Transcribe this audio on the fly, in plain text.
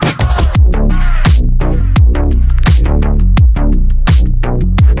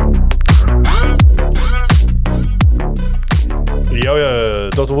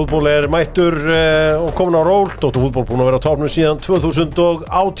Fútból mættur og komin á ról. Dr. Fútból búin að vera á topnum síðan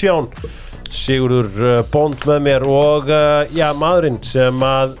 2018. Sigurður Bond með mér og maðurinn sem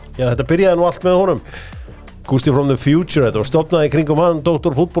að þetta byrjaði nú allt með honum. Gústi from the future, þetta var stofnaði í kringum hann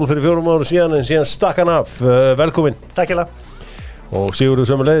Dr. Fútból fyrir 4 árum síðan en síðan stakk hann af. Velkomin. Takk hella. Og Sigurður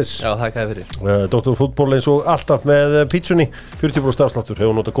sömuleiðis. Já, þakka þér fyrir. Dr. Fútból eins og alltaf með pítsunni 40% starfsláttur,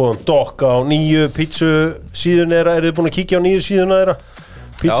 hefur notað góðan dokk á nýju pítsu síðuna þeirra. Þið búin að kíkja á nýju síðuna þeirra?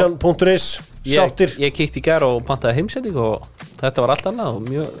 Pítsan.is, sáttir? Ég kíkti í gær og pantaði heimsending og þetta var allt annað og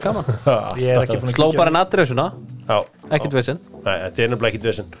mjög gaman. Ég er ekki búin að Sló bara en adressuna, ekkert Nei, vesen. þetta er nefnilega ekkert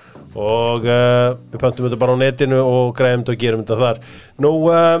vesen. Og við pantum þetta bara á netinu og græðum þetta og gerum þetta þar. Nú,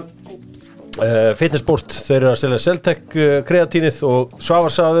 Fitnessport, þeir eru að selja Celtec kreatínið og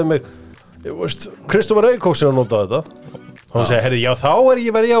Svavar sagði við mig, Kristoffer Eikóks er að nota þetta. Hann segi, herri, já þá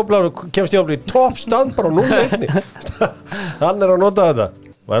verið ég kemst ég áfla í toppstand bara á 0-1. Hann er að nota þetta.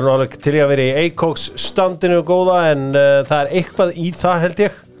 Það er nú alveg til ég að vera í Eikóks standinu góða en það er eitthvað í það held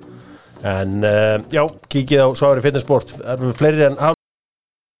ég. En kíkið á Svavar í Fitnessport. Það eru fleiri en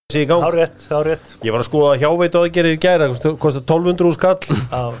sig í gang. Hárétt. Ég var að skoða hjáveitu aðgerðir í gær, það kostar 1200 skall.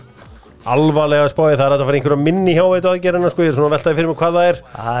 Já. Alvarlega spáði, það er að fara einhverja minni hjáveitu aðgerðina sko, ég er svona veltaði fyrir mig hvað það er.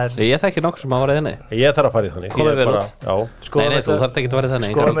 Ég þekki nokkur sem hafa verið þenni. Ég þarf að fara í þannig. Komið vel út. Já. Nei, þú þarf ekki að vera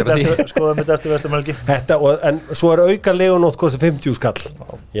þenni. Skoðum þetta eftir vestumhelgi. En svo er auka legunótt kostar 50 skall.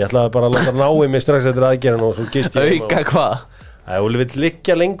 Ég ætlaði bara að láta ná í mig strax eftir aðgerðina og svo gist ég. Auka hvað? Það vil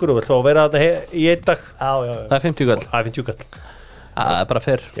liggja lengur og vil þá vera þetta í einn dag. Já. Það er 50 skall. Það er 50 skall. Það er bara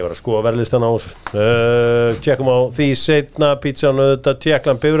fyrr. Ég var að skoða verðlistan á þessu. Tjekkum á því seinna pítsan auðvitað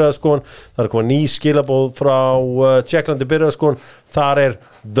Tékkland bifreiðaskoðun. Það er komið ný skilabóð frá Tékklandi bifreiðaskoðun. Þar er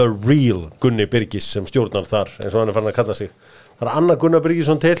The Real Gunni Birgis sem stjórnar þar eins og hann er farin að kalla sig. Það er Anna Gunnar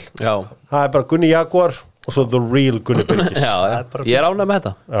Birgisson til. Já. Það er bara Gunni Jaguar og svo The Real Gunni Birgis. Já. Ég er ánægð með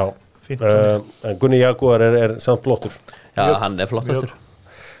þetta. Já. En Gunni Jaguar er samt flottur. Já, hann er flottastur.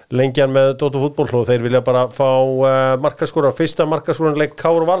 Lengjan með Dr. Fútból og þeir vilja bara fá markaskóra, fyrsta markaskóran leik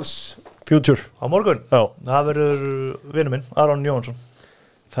Káur Vals Future á morgun. Já. Það verður vinur minn Aron Jóhansson.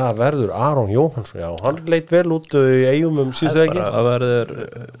 Það verður Aron Jóhansson, já, hann leit vel út í Eyjum síðustu ekki. Það verður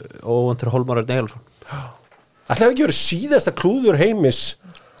óvantur Hólmar Örn. Ætlaði ekki verið síðasta klúður heimis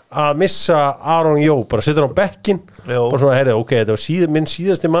að missa Aron Jó, bara sittur á bekkinn og svona heyrði, ok, þetta var minn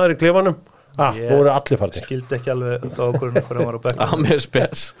síðasti maður í klefanum. Nú eru allir farnir. Skildi ekki alveg þá okkur hann var á bekk. Mér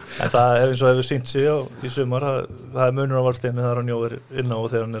spes. En það hefur sýnt sig í sumar, það er munur á valstegni þegar hann jóður inn á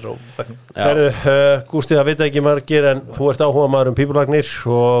og þegar hann er á bekknum. Herðu, Gústi, það veit ekki margir en þú ert áhuga maður pípulagnir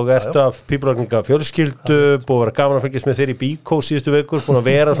og ert af pípulagninga fjölskyldu, búið að vera gaman að fylgjast með þér í Bíkó síðustu vikur, búin að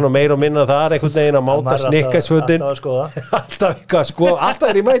vera svona meira og minna þar einhvern veginn að máta snikkæsfötin. Alltaf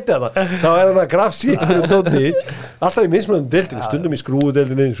er í mæti að það. Þá er hann að grafsi einhverju tónni, alltaf í mismunum deildinni, stundum í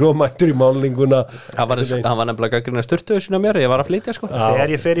skrúudeildinni, svo mættur í málninguna. Hann var nefnilega gagnrýna sturtuðu sína mér, ég var að flytja sko. Þegar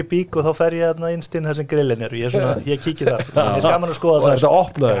ég fer í Bík og þá fer ég þarna innst inn þar sem grillin er og ég kíki það. Ég er gaman að skoða það. Og er þetta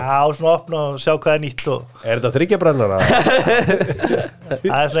opnaður? Já, svona opna og sjá hvað er nýtt og... Er þetta þryggjabrennara?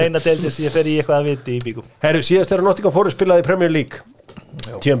 Það er svona eina deildin sem ég fer í eitthvað að viti í Bíkum. Herru, síðast þegar Nottingham Forest spilaði í Premier League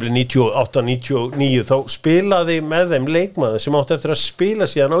tímabilið 98-99 þá spilaði með þeim leikmaður sem átti eftir að spila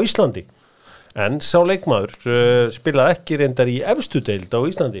síðan á Íslandi. En sá leikmaður spilaði ekki reyndar í efstu deild á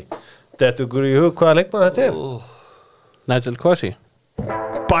Íslandi. Þetta ykkur í hug hvaða leikmaður þetta er? Nigel Quasi.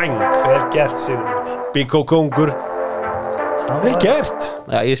 Bang! Vel gert, Sigurður. Bíkó kongur. Vel gert.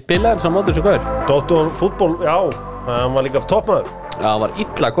 Já, ég spilaði þess að mótur sem gaur. Dr. Fútból, já, hann var líka toppmaður. Já, hann var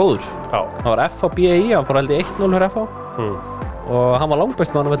illa góður. Já. Hann var FA-BI, hann fór held í 1-0 fyrir FA. Og hann var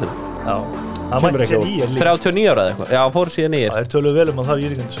langbest með hann á vellinu. Já. Hann mætti sér nýja líka. 39 ára eða eitthvað. Já, hann fór síðan nýjir. Það töluðu vel að það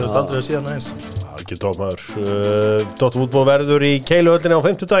Jürgen, svo aldrei að síðan aðeins. Ekki toppmaður. Dr. Fútból verður í Keiluhöllinni á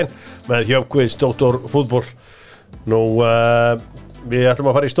 50-daginn með Hjöfkvist Dr. Fútból. Nú, við ætlum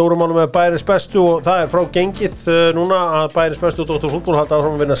að fara í stórumálum með Bæjarins bestu og það er frá gengið núna að Bæjarins bestu og Dr. Fútból halda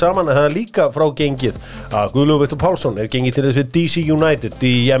áfram að vinna saman en það er líka frá gengið að Guðlaugur Viktor Pálsson er gengið til þess við DC United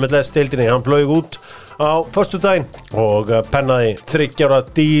í MLS-deildinni. Hann flaug út á föstudaginn og pennaði 3 ára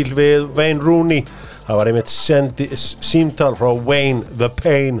díl við Wayne Rooney. Það var einmitt símtal frá Wayne the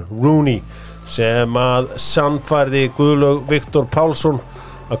Pain Rooney sem að sannfærði Guðlaug Viktor Pálsson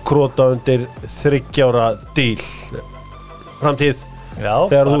að krota undir 3 ára díl. Framtíð. Já,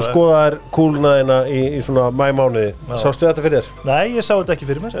 þegar þú skoðar kúluna í svona mæmánuði, sástu þetta fyrir þér? Nei, ég sá þetta ekki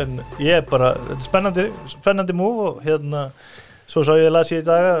fyrir mér en ég bara, þetta er spennandi múv og svo sá ég las ég í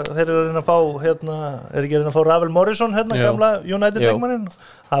dag að þeir eru að reyna að fá er ekki að reyna að fá Ravel Morrison gamla United leikmanninn,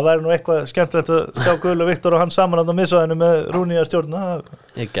 það væri nú eitthvað skemmtilegt að sjá Guðl og Viktor og hann saman á miðsvæðinu með Rúni að stjórna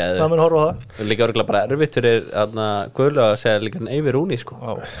það mun horfa á það líka örgulega bara erfitt fyrir Guðl að segja líka Eyvi Rúni sko.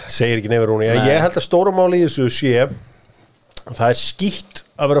 Segir ekki Eyvi Rúni, ég held að stóra máli í þessu sé það er skýtt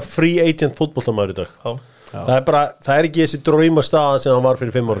að vera free agent fótboltamaður í dag það er ekki þessi draumastaða sem hann var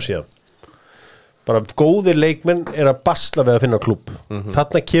fyrir 5 ára síðan bara góðir leikmenn að basla við að finna klúbb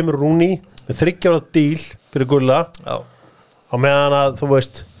þarna kemur Rúni með 3 ára díl fyrir Gulla á meðan að þú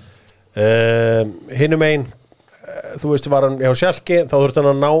veist hinum einn þú veist var hann hjá Schalke þá þurfti hann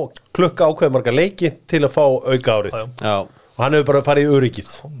að ná klukka ákveð marga leiki til að fá auka árið og hann hefur bara farið í öryggið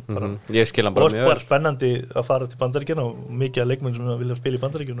ég skil hann bara mjög bara spennandi að fara til Bandaríkjana og mikið af leikmenn sem vilja spila í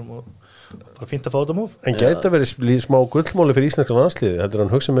Bandaríkjunum og bara fínt að fá þetta múf en gæti að verið smá gullmóli fyrir íslenska landsliði heldur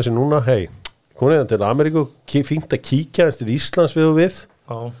hann hugsa með sig núna komið til Ameríku, fínt að kíkja til Íslands við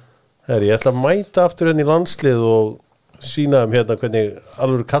ég ætla að mæta aftur í landslið og sína hérna hvernig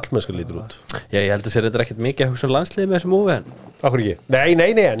alveg kallmennska lítur út ég held að sér þetta ekkert mikið að hugsa landslið með þessum múfi Akkur ekki? Nei,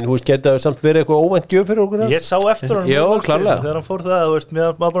 en þú veist geta samt verið eitthvað óvænt gjöf fyrir okkur Ég sá eftir hann þegar hann fór það, þú veist,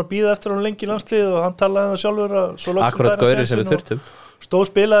 maður bara býða eftir hann lengi í landslið og hann talaði það sjálfur að akkurat gaurið sem við þurftum stóð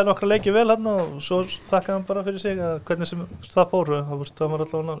spilaði nokkra leiki vel hann og svo þakkaði hann bara fyrir sig að hvernig sem það fór það var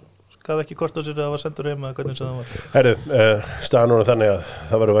alltaf gaf ekki kort á sér að það var sendur heima hvernig sem það var Herru, staðan núna þannig að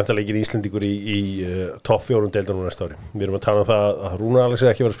það verður væntanlegir Íslendingur í topp 4 deildunum næsta ári við erum að tala um það að Rúnar Alex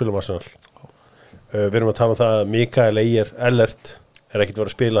ekki verið að spila um Arsenal við erum að tala um það að Mikael Ellert ekkert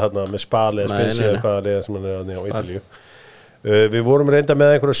verið að spila hérna með Spal eða Spilsi eða hvaða liða sem hann á Ítalíu við vorum reynda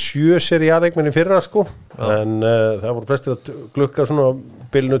með einhverja 7 serialeikmenn í fyrra sko en það voru flestir að glukka svona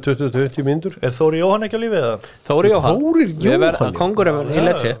bilinu 20-20 mínútur Þóri Jóhann ekki á lífið eða? Þórir Jóhann kongur í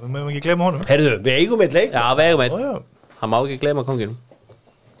Lecce við mögum ekki gleyma honum Herðu, við eigum eitt leik já, við eigum eitt hann má ekki gleyma konginum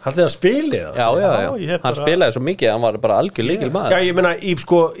Haldið hann spili það? Já, hann spilaði svo mikið hann var bara algjör líkil maður Já, ég meina, í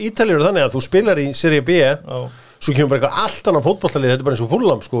Ítalíu er þannig að þú spilar í Serie B svo kemur bara eitthvað allt annað fótboltalið þetta er bara eins og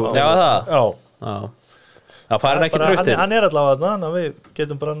Fulham sko Já, það það farir ekki tröstir hann er allavega þarna við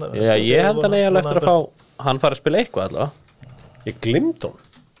getum bara já, ég held hann eiginlega eftir að fá hann fara að spila eitthvað allavega ég glimd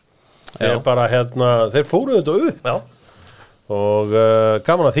hann ég bara þeir fóruðu þetta upp og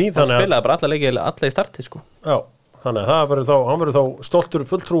gaman að því hann spilaði bara alla leiki alla í starti sko já, þannig að hann verður þá stoltur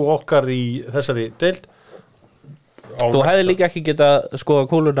fulltrú okkar í þessari deild þú hefði líka ekki getað skoða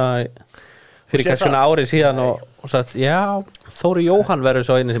kúluna fyrir kannski svona árið síðan og sagt, já, Þóri Jóhann verður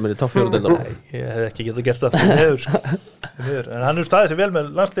svo einu sem er í topp 4 deildunum. Ég hef ekki getað gert það en hann er staðið sér vel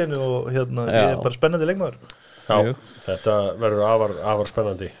með landsliðinu og ég er bara spennandi leikmaður Já, þetta verður afar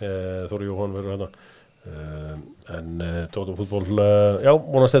spennandi Þóri Jóhann verður en Tóta fútból já,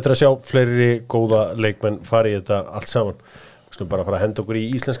 vonast eftir að sjá fleiri góða leikmenn fari í þetta allt saman við skulum bara fara að henda okkur í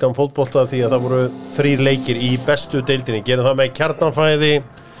íslenskan fótbolta því að það voru 3 leikir í bestu deildinni, gerum það með Kjarnanfæði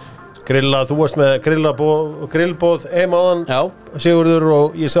Grilla, þú varst með grillbóð áðan Sigurður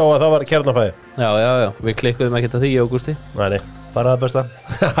og ég sá að það var Kjarnanfæði Já, við klikkuðum ekkert að því í ágústi Nei, bara það besta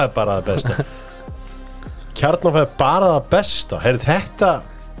bara það besta Kjarnanfæði bara það besta heyrðu þetta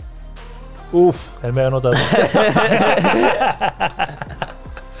er með að nota þetta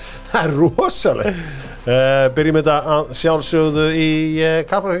það er rosalega byrjum þetta að sjálfsögðu í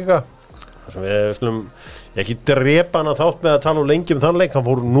Kaplakrika þar sem við skulum ekki drepa hann að þátt með að tala lengi þann leik, hann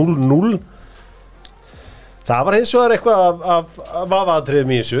fór 0-0 það var hins vegar eitthvað af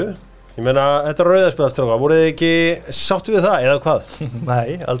vafaðatriðum í þessu ég meina, þetta rauðarspilastráka voruð þið ekki sáttu við það, eða hvað?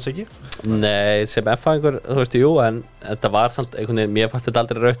 Nei, alls ekki Nei, sem F-fæðingur, þú veist, jú en þetta var samt einhvern veginn, mér fannst þetta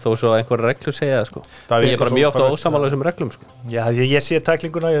aldrei rautt þó svo einhver reglu segja sko ég er bara mjög ofta ósamála þessum reglum sko Já, ég sé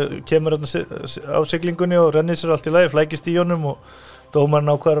tæklinguna, ég kemur á siglingunni og rennir sér allt í lagi, flækist í honum og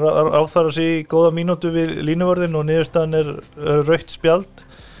dómarinn ákveður áþara sig í góða mínútu við línuvörðin og niðurstaðan er rautt spjald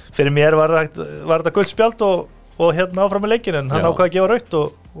fyrir mér var þetta gult spjald og áfram með leikin en hann ákveði að gefa rautt og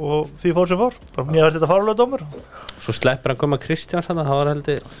því fór sem fór mér var þetta fárlega dómur Svo sleppur hann koma Kristjáns það var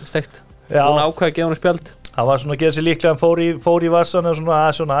heldur steikt hún ákveði að gefa hann spjald hann var svona að gera sér líklega hann fór í vassan og svona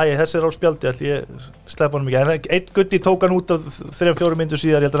þessi er á spjaldi ég slepp hann mikið en einn gutti tók hann út af 3-4 mínútur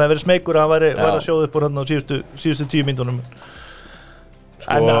síðar ég held að hann hefði verið smeykur að hann væri að sjóða upp á síðustu 10 mínútunum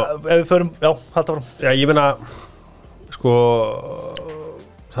sko, en ef við förum, halda fram Já, ég meina sko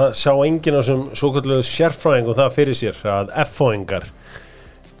það sjá enginn á þessum svokölluðu sérfræðingum það fyrir sér að F-fóingar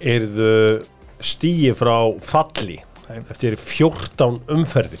yrðu stíi frá falli eftir 14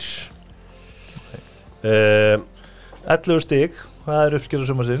 umferðir 11 stig það er uppskilur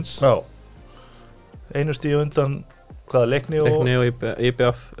sumarsins einu stíi undan hvaða Leikni og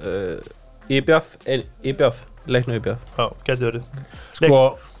IBF Leikni og IBF Já, gæti verið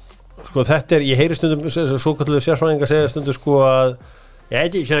sko þetta er, ég heyri stundum svokölluðu sérfræðingar segja stundum sko að Ég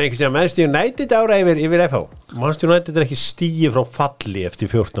veit ekki, svona einhvern veginn Manchester United ára yfir FH. Manchester United ekki stigið frá falli eftir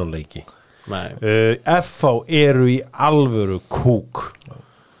 14 leiki. FH eru í alvöru kúk.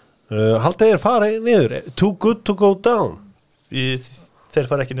 Haldið fara niður. Too good to go down. Þeir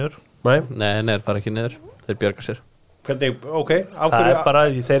fara ekki niður. Nei, þeir fara ekki niður. Þeir björga sér. Hvernig, ok. Það bara,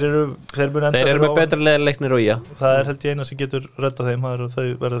 þeir eru með betra leiknir og það held ég eina sem getur reddað þeim, það þau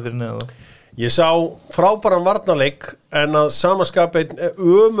verða fyrir neða. Ég sá frábæran varnarleik en að samaskapa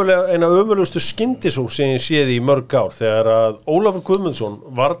eina ömurlegustu skyndisúr sem ég séði í mörg ár þegar að Ólafur Guðmundsson,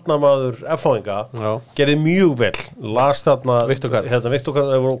 varnarmaður F-fáinga, gerði mjög vel. Las þarna Viktor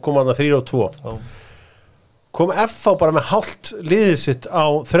Karl kom þarna 3-2. Kom F-fá bara með hálft liðið sitt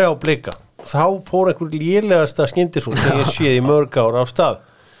á 3 blika. Þá fór einhver lélegasta skyndisúr sem ég séði í mörg ár af stað.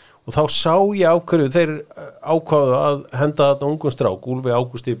 Og þá sá ég ákveðu þeir ákváðu að henda þarna ungum strák Úlfi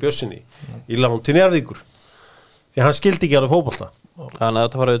Ágústi Bjössinni í lán til Njarðvíkur því hann skildi ekki alveg fótbolta. Þannig að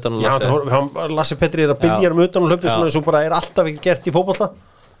þetta fara utan Lassi. Lassi Petri að bylja utan hlaupi svona eins og bara alltaf ekki gert í fótbolta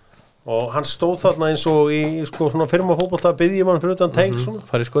og hann stóð þarna eins og í svona firma fótbolta bylja mann fyrir utan teik svona.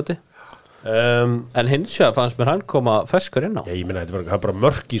 Fari skoti. En hins vegar fannst mér hann koma ferskur inn á. Ég meina þetta bara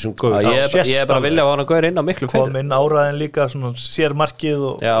mörk í svona gaur. Ég er bara vilja að hann gaur inn á miklu fyrir. Kom inn áraðin líka svona sér markið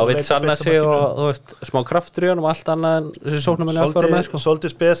og vill sanna sig og þú veist smá kraftur í honum og allt annað en þessi sóknarmenni að fara með sko.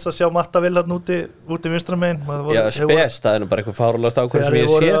 Svolítið spes að sjá Matta vil hann úti vinstra megin. Já, spes, það er nú bara eitthvað fárúlegast ákvörð sem ég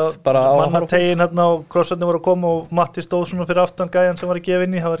séð bara á mannategin hérna og krossarnir voru að koma og Matti stóð svona fyrir aftan gæjan sem var að gefa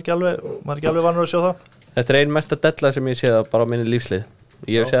inn í, það var ekki alveg vanur að sjá það. Þetta er ein mesta della sem ég séð bara á minni lífslið.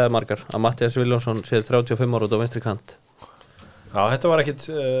 Ég hef séð margar að Matthías Viljónsson séð 35 ára út á vinstri kant. Já, þetta var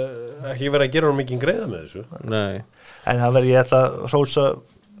ekki verið að gera hann mikið greiða með þessu. Nei. En það verið ég ætla að hrósa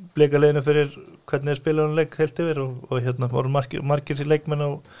Blikaleginu fyrir hvernig spilaði leik heilt yfir og hérna voru margir leikmenn á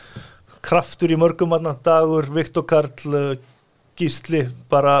kraftur í mörgum Dagur, Viktor Karl, Gísli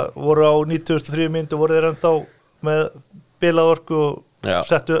bara voru á 93 mínútu voru þeir ennþá með bilaðorku og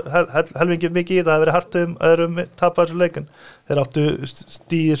settu helmingi mikið í það hefði verið hartum að tapa þessu leikin þeir áttu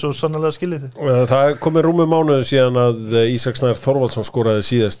stíði svo sannarlega skilið þið. Það komið rúmum mánuðu síðan að Ísak Snær Þorvaldsson skoraði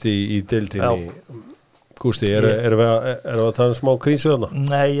síðast í deildinni. Gústi, erum við að tala smá krísu þarna?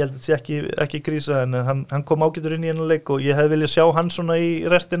 Nei, ég held að þetta sé ekki krísa en hann kom ágætur inn í hennar leik og ég hefði viljað sjá hann svona í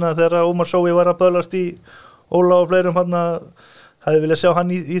restina þegar Ómar Sói var að böðlast í Óla og fleirum hann hefði viljað sjá hann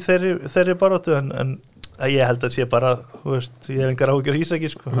í þeirri baráttu en ég held að sé bara, þú veist, ég hef engar áhyggjur Ísaki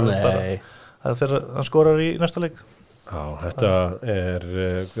sko. Nei. Það þegar hann skorar í næsta leik. Já, þetta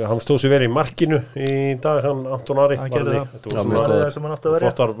hann stóð sér vel í markinu í dag, hann Anton Ari. Hann gerði það. Þetta var svona sem hann átti að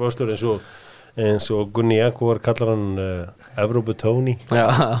verja. Flottar vöslur eins og Gunni Jakovar kallar hann Evrópu Tóni. Já.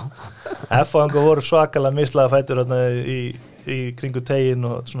 F-fangur voru svakalega mislaða fætur í kringu tegin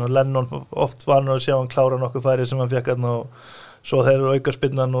og svona Lennon oft vanur að sjá hann klára nokkuð færi sem hann fekk hann og svo þeir eru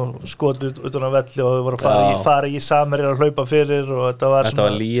aukaspinnan og skotu utan á velli og þau voru að fara í samherjar að hlaupa fyrir og þetta var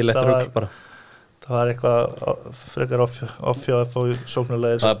lýgilegt rugl bara. Það var eitthvað frekar offjá að fá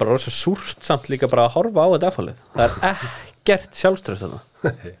sóknarlega. Það bara rosa súrt samt líka bara að horfa á þetta F-fálið. Það ekkert sjálfströst þarna.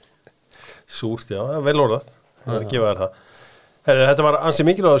 Súrt, já, vel orðað. Það er að gefa þér það. Þetta var ansi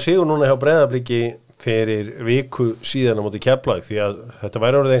mikilvægt að sigur núna hjá Breiðabliki fyrir viku síðan á móti Keflavík því að þetta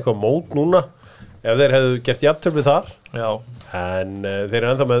væri orðið eitthvað mót núna ef þeir hefðu gert jafntefli þar. Já. En þeir eru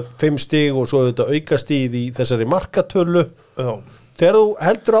ennþá með 5 stig og svo þetta aukastig í þessari markatölu. Já. Þegar þú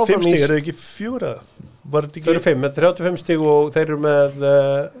heldur áfram 5 stig, eru ekki 4? Þeir eru 5, með 35 stig og þeir eru með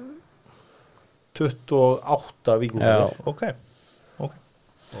 28 víkingar. Já, ok.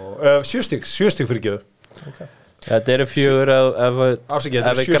 7 stig fyrir geðu. Ok. Þetta eru 4 ef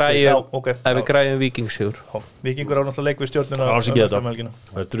við græjum Víkingsigur. Víkingur á náttúrulega leik við stjórnuna.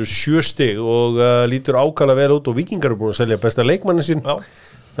 Þetta eru 7 stig og lítur ákala vel út og Víkingar eru búin að selja besta leikmannin sín. Já.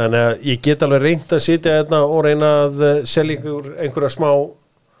 Þannig að ég get alveg reynt að sitja hérna og reyna að selja einhverja smá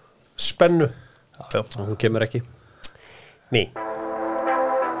spennu. Já. Hún kemur ekki. Ný.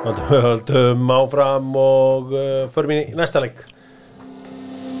 Höldum áfram og förum í næsta leik.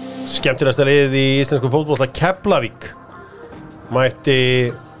 Skemmtilegasta liðið í íslenskum fótbolta Keflavík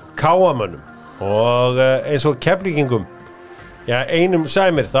mætti KA-mönnum og eins og Keflvíkingum einum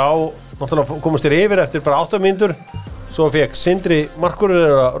sæmir þá náttúrulega komast þér yfir eftir bara 8 mínútur svo fekk Sindri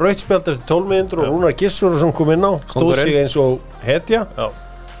Markurur rautt spjald eftir 12 mínútur og Rúnar Gissurason kom inn á stóð sig eins og hetja. Já.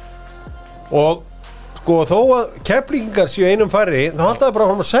 Og sko þó að Keflvíkingar séu einum færri þá haldaði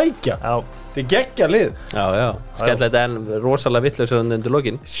bara að sækja. Já. Þið geggja lið. Já. Skemmtilegt en rosalega vitlausur undir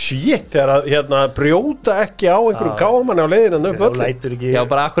lokin. Shit, þegar að brjóta ekki á einhverju kámanni á leiðina upp völlin. Já,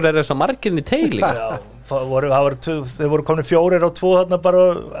 bara akkur er það svo margirinn í teili. Já, þeir voru komin 4 á 2 þarna bara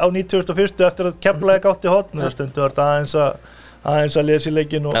á 91. eftir að Keflavík átti horn. Stundu var þetta aðeins aðeins að lesa í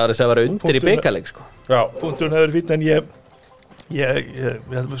leikinn og Það var þess að vera undir í byggarleik sko. Já, punkturinn hefur fín en ég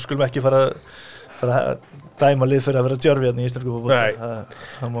skulum ekki fara að dæma lið fyrir að vera djörfi hérna í íslensku fótbolta.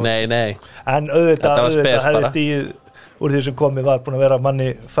 Nei En auðvitað hefði bara. stíð úr því sem komið var búin að vera manni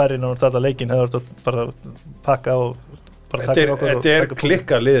færri náttúrulega alltaf leikinn hefur þetta bara pakka og bara taka okkur og þetta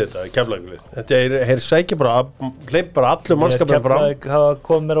klikkað lið þetta, Keflavíkurlið. Þetta sækja bara, hleyp bara allum mannskapin fram. Keflavík hafa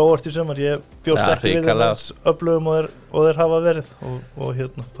komið mér á óvart í sumar, ég bjóst ekki við þess öflugum og þeir hafa verið og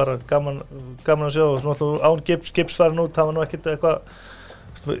hérna, bara gaman að sjá og náttúrulega án Gibbs farin út, það var nú ekkert eitthvað,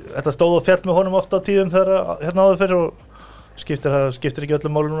 þetta stóð og fjall með honum ofta á tíðum þegar hérna áður fyrir og skiptir ekki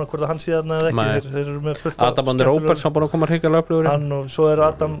öllum máli núna hvort að hann sé þarna eða ekki, þeir eru með fullt Adam Andri Róberts hann búin að koma hrigalega öflugur hann og svo er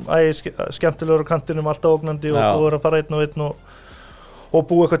Adam skemmtilegur á kantinum, alltaf ógnandi og búið að fara einn og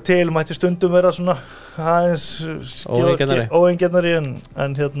búið eitthvað til, mætti stundum vera svona aðeins óeingjarnari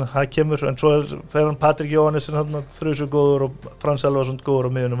en hérna, það kemur en svo fer hann Patrik Jóhannesson hérna, þrjusur góður og Frans Elvarsson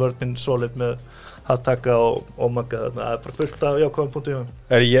góður á miðunum vörnin solid með að taka og magga þarna, það bara fullt af jákvæðum punktum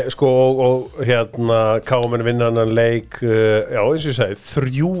sko og hérna KM vinna annan leik já eins og ég segi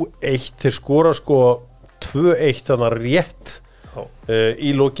 3-1 til skora sko 2-1 þarna rétt í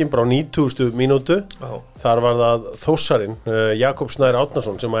lokin bara á 90. mínútu þar var það Þórsarinn Jakob Snær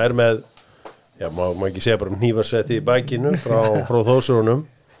Árnason sem er með já má ekki segja bara hnífarsvetti í bækinu frá Þórsarunum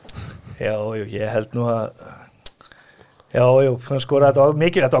Já, ég held nú að Já, hann skoraði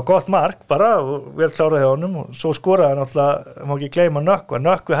þetta var gott mark bara og vel klárað hjá honum og svo skoraði hann náttúrulega, má ekki gleyma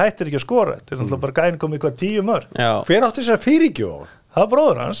Nökkvi hættir ekki að skora, þetta er náttúrulega bara gæinn komið 10 mörk. Hver átti þessar fyrirgjöf á hann? Það var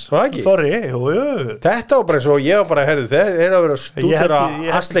bróður hans, Þorri, jú. Þetta var bara eins og ég var bara, heyrðu, þeir eru að vera stútur að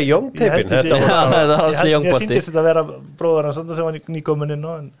Asli Young-teipin. Ég sýndist þetta að vera bróður hans, sem var nýkomin inn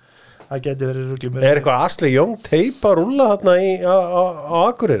en það geti verið ruglið mér. Eitthvað Asli Young-teip að rúlla þarna á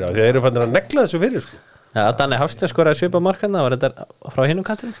Akureyri, þeir eru fannir að negla þessu fyrir, sko. Já, Danni Hafstein skoraði svipa markana, var þetta frá hinum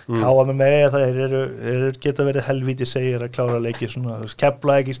kantinu? Káa með það, þeir geta verið helvíti segir að klára leiki svona,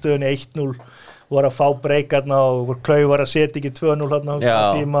 Keflavík í stöðunni 1-0, voru að fá breykarna og Klaufar að setja ekki 2-0 hérna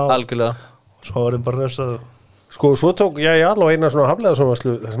á tíma og algjörlega. Svo var þeim bara rössað. Sko, svo tók ég alveg eina svona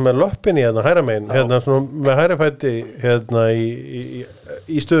Hafleðarsson með löppinni hérna hæra megin, hérna svona með hæra fæti hérna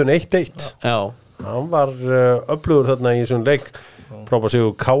í stöðunni 1-1. Já. Hann var öflugur þarna í þessum leik. Frábær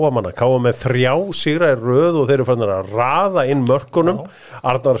sigur Káamanna með 3 sigra í röð og þeir eru fannir að raða inn mörkunum.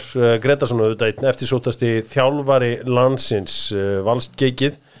 Arnar Gretarsson auðvitað einn eftirsóttasti þjálfari landsins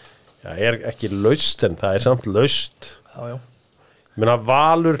valsgeikið. Já, er ekki laust en það er samt laust. Já. Ég meina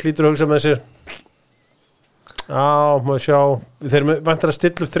Valur hlýtur að hugsa með sér. Já, maður sjá. Þeir vantar að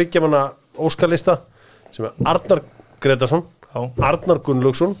stilla upp 3 manna óskarlista sem er Arnar Gretarsson, Arnar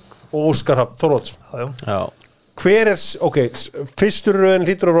Gunnlaugsson og Óskar Hrafn Þorvaldsson. Já. Hver er, fyrstur röðin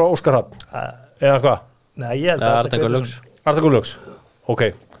hlýtur að vera Óskar Hrafn? Eða hvað? Nei, ég held að Arnar Gunnlaugs,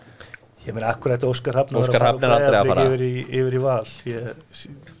 Ég meina, akkur þetta Óskar Hrafn er aldrei að fara yfir í val, ég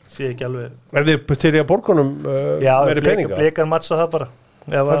sé ekki alveg. Er þið til í að borgunum meiri peninga? Já, Blikar matcha það bara.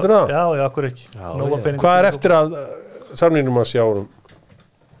 Heldur það? Já, akkur ekki. Hvað er eftir að samningnum að sjá honum?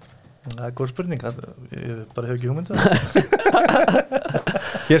 Það er góð spurning, ég bara hef ekki hugmynd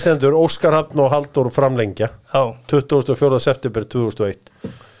Hér stendur Óskar Hrafn og Halldór framlengja 24. september 2001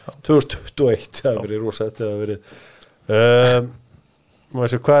 2021, það hefur verið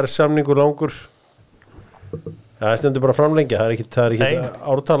rosett hvað er samningur langur? Það stendur bara framlengja, það er ekki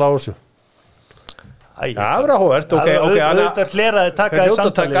ártala á þessu það er áhugavert auðvitað hleraði taka í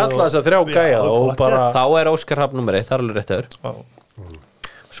samtali taka alla þess að 3 gæja þá er Óskar Hrafn nummer 1, það er alveg rétt öður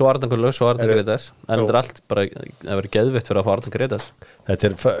svo Arnar Gunnlaugs, svo Arnar Grétars en þetta er allt bara, það verður geðvitt fyrir að fá Arnar Grétars þetta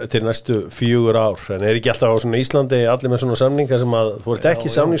er til næstu 4 ár en er ekki alltaf á svona Íslandi allir með svona samninga sem að þú ert ekki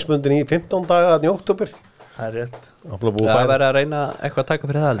samningsbundin í 15 daga í október það er rétt það verður að reyna eitthvað að taka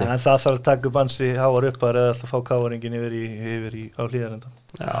fyrir það aldrei en það þarf að taka upp ansi háar uppar eða alltaf fá káaringin yfir í á hlýðarenda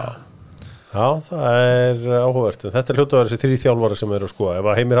Já, það er áhugavert þetta er hljóta að vera þessi 3 þjálfara sem eru að skoða ef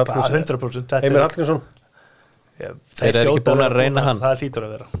að Heimir Hallgrímsson þeir eru ekki búin að reyna hann það hlýtur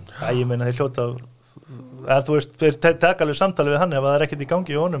að vera ég meina þeir hljóta að þú veist, þeir taka alveg samtali við hann ef það er ekkert í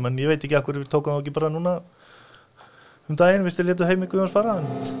gangi í honum en ég veit ekki akkur við tókum það ekki bara núna daginn, við létu Heimi Guðjóns fara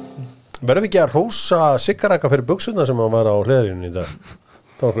verðum við ekki að rósa Siggaraka fyrir buxurna sem hann var á hliðarinu í dag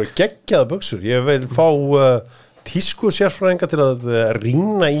það var geggjaða buxur ég vil fá tísku sérfræðinga til að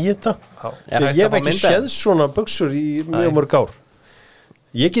rýna í þetta þegar ég hef ekki séð svona buxur í mjög mörg ár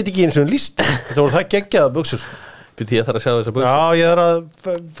ég get ekki eins og lýst það voru það geggjaða buxur ég þarf að sjá þessa buxur já, ég þarf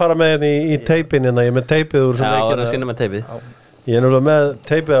að fara með henni í teipin ég er með teipið úr já, það er að sína með teipið ég er náttúrulega með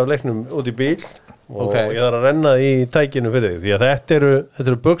teipið af leiknum út í bíl og ég þarf að renna í tækinu fyrir því að þetta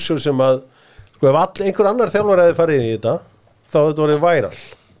eru buxur sem að sko ef einhver annar þjálfari hefði farið í þetta þá þetta voru væral.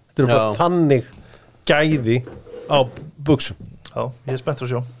 Þetta eru bara Já. þannig gæði á buxum. Já, ég spennt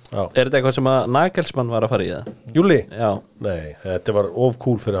að sjá. Já. Er þetta eitthvað sem að Nagelsmann var að fara í það? Júli? Já, Nei, þetta var of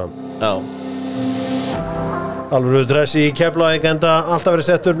cool fyrir hann. já, Alveg dress í Keflavík enda alltaf verið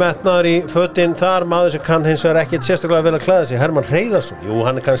settur metnaður í fötin þar, maður sem kann hins vegar ekkert sérstaklega vel að klæða sig, Hermann Hreiðarsson. Jú,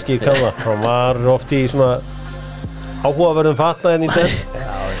 hann er kannski kann það. Hann var oft í svona áhugaverðum fatnaðin í den.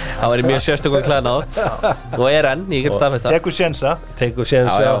 það var í mjög sérstökum klæðnátt og er enn, ég get staðfest það. Tekur sjensa. Tekur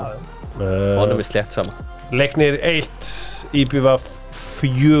séns Já, á. Honum er slétt sama. Leiknir 1, IBVF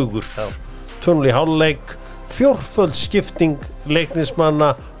 4. 2-0 í hálfleik, fjórföld skipting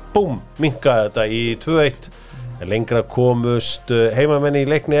leiknismanna, búm, minkaði þetta í 2-1. Lengra komust heimamenn í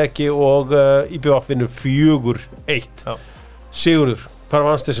leikni ekki og IBVF vinnur 4-1. Sigurður, hvað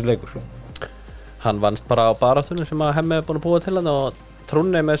vannst þessi leikur? Hann vannst bara á baráttunum sem að Hemmi er búin að búa til hann og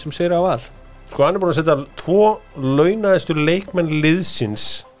trúnni með þessum sigri á Val. Sko hann er búin að setja 2 launaðistu leikmenn liðsins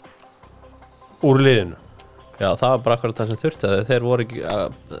úr liðinu. Já, það var bara akkurat það sem þurfti. Þeir voru ekki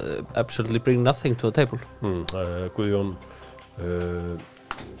absolutely bring nothing to the table. Guðjón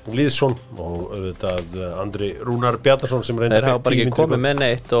Lýðsson og auðvitað Andri Rúnar Bjarnason sem reyndi Þeir hafa bara ekki komið með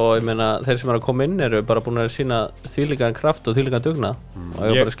neitt og ég meina þeir sem eru að koma inn eru bara búin að sína þvílíkan kraft og þvílíkan dugna og ég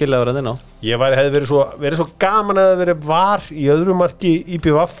var bara að skilja að vera inn á. Ég hefði verið svo gaman að það verið var í öðru marki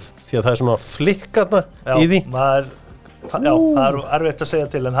IBVF því að það er svona flikkarna í því. Það er erfitt að segja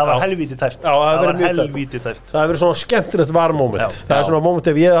til en það var helvíti tæft. Já, það var helvíti tæft. Það hefði verið svona skemmtilegt varmoment. Það er svona moment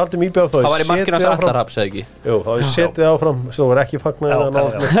ef ég hefði haldið IBVF þá það var í markinu hans Allarhafs eða ekki? Jú, þá hefði setið áfram svo var ekki fagnað það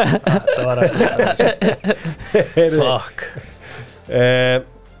var ekki Fuck.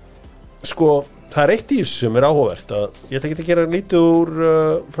 Sko, það er eitt í þessu sem er áhugavert að ég ætla ekki að gera lítið úr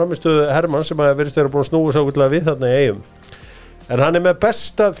framistöðu Hermann sem að verðist vera búin að snúa sákvöldlega við þarna í Eyjum en hann er með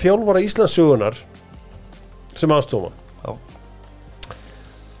besta þjálfara Íslandssögunar sem aðstofa.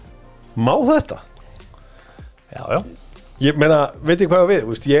 Má þetta? Já. Ég meina, veit ekki hvað við,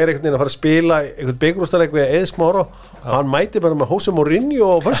 ég er einhvern veginn að fara að spila einhvern byggrústaleg við Eið Smára og hann mæti bara með Jose Mourinho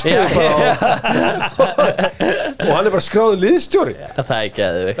og föstu og hann er bara skráður liðstjóri. Það er ekki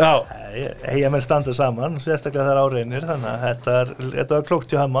aðeins. Já. Eyjamenn standa saman, sérstaklega þær áreynir, þannig að þetta var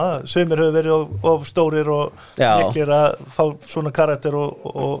klókt hjá Hemma. Sumir hefur verið of stórir og miklir að fá svona karakter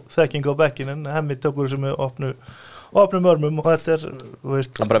og þekking á bekkinn en Hemmi tökur sem er opnum örmum og þetta er, þú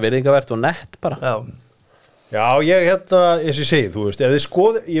veist. Það er bara virðingavert og nett bara. Já, ég eins og ég segi, þú veist, ef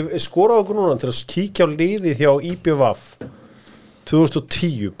ég skora á okkur núna til að kíkja á liðið hjá IBVF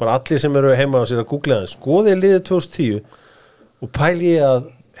 2010, bara allir sem eru heima á sér að googla það, skoðið liðið 2010 og pæli ég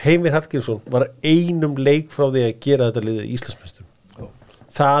að Heimir Hallgrímsson var einum leik frá því að gera þetta liðið Íslandsmeisturum.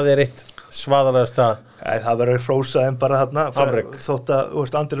 Það er eitt svaðalegasta það verður hrósað en bara þarna afrek. Þótt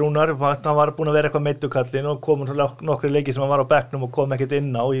að Andri Rúnar hann var búin að vera eitthvað meidukallinn og komun nokkri leiki sem hann var á bekknum og kom ekkert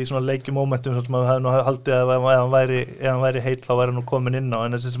inn á í svona leikjumómentum sem hann hefði nú haldið að ef hann væri heill þá væri hann nú komin inn á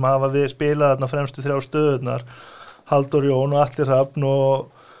en þessi sem hafa við spilað þarna fremstu 3 stöðurnar Halldór Jón og Atli Hrafn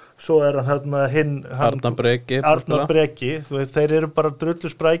og svo er hann hérna Arnar Breki, þú veist, þeir eru bara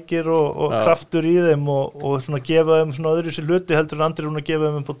drullusprækir og kraftur í þeim og svona gefa þeim svona öðru sér hluti heldur en Andri Rúnar gefa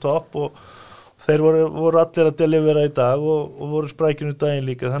þeim upp á topp og þeir voru allir að delivera í dag og voru sprækinu daginn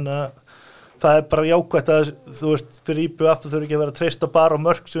líka þannig að það er bara jákvætt að þú veist fyrir IBVF þau ekki að vera að treysta bara á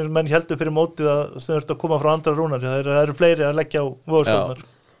mörk sem menn heldur fyrir mótið að þau eru að koma frá Andra Rúnar það eru fleiri að leggja á voðskapnar.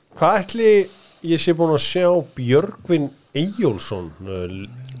 Hvað ætli ég sé búin að sjá Björgvin Eyjólfsson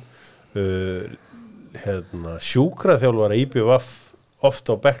sjúkraþjálfara IBVF oft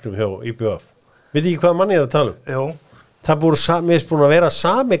á bekknum hjá IBVF veit ekki hvað mann ég er að tala Jú. Það er búin að vera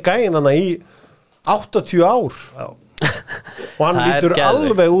sami gæinn hana í 80 ár og hann lítur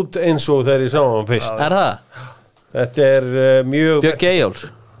alveg út eins og þegar ég sá hann fyrst. Er það? Þetta er mjög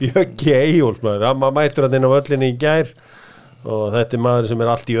Björgi Eyjólfs maður mætur hann inn á öllinni í gær og þetta er maður sem er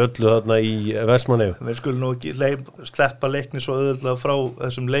allt í öllu þarna í Vestmannaeyjum. Við skulum nú ekki sleppa leikni svo auðvitað frá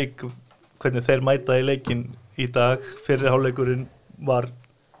þessum leik hvernig þeir mæta í leikin í dag fyrri hálfleikurinn var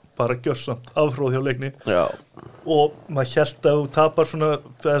bara gjörsamt afhróð hjá leikni og maður hélt að þú tapar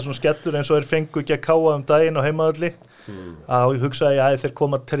svona skellur eins og þeir fengu ekki að káa daginn á heimaðalli að ég hugsaði að þeir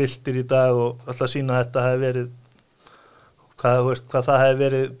koma trilltir í dag og alltaf sína að þetta hefði verið hvað það hefði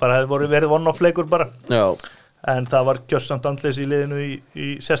verið bara hefði verið one-off-leikur bara en það var gjörsamt andleysi í liðinu í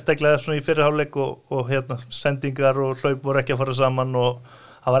sérstaklega svona í fyrri hálfleik og hérna sendingar og hlaup voru ekki að fara saman og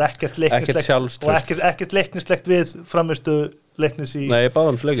það var ekkert leiknislegt við framistu leiknis í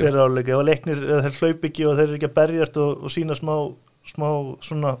fyrir áleika og leiknir þeir hlaup ekki og þeir eru ekki að berjast og sína smá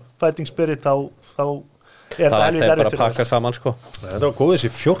svona fighting spirit þá Það er þeir bara að pakka saman sko. Þetta var góð þessi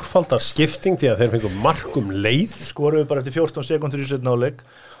fjórfaldar skipting því að þeir fengu markum leið. Skoruðu bara eftir 14 sekúndur í seinni hálfleik.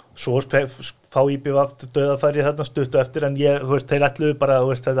 Svo fá IBVF dauðafæri þarna stuttu eftir en þeir ætluðu bara,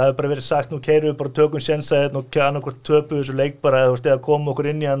 það hefur bara verið sagt nú keyrum við bara tökum sénsa og annarkvort töpu þessu leik bara eða koma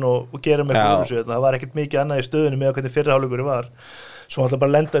okkur inn í hann og gera með þessu. Það var ekkert mikið annað í stöðunni með hvernig fyrri hálfleikur var. Svo alltaf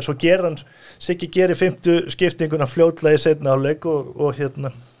bara lenda, svo Siggi gerir 50 skiptinguna fljótlega í seinni hálfleik og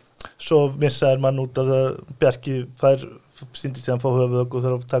svo missaður mann út af það Bjarki sýndist því að hann fá höfuðögg og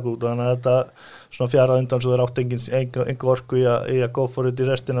þarf að taka út þannig að þetta svona fjara undan svo þeir átt enga orku í að go for it í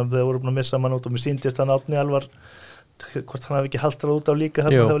restina þegar voru búin að missa mann út og mér sýndist hann Árni Elvar hvort hann hafi ekki haltrað út af líka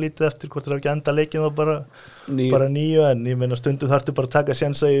það var lítið eftir, hvort hann hafi ekki enda leikinn þá bara 9 en ég meina stundum þarftu bara að taka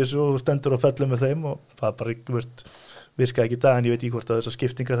sénsa í þessu og stendur og fellur með þeim og það bara virka ekki í dag en ég veit ekki hvort að þessar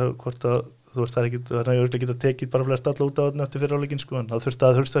skiptingar hvort að þú veist það er ekki það er ekki að tekið bara flest alla út á þarna eftir fyrirháleikinn sko en það þurfti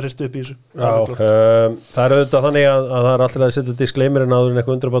að hrista upp í þessu. Það er auðvitað þannig að það er alltaf að setja disclaimerinn áður en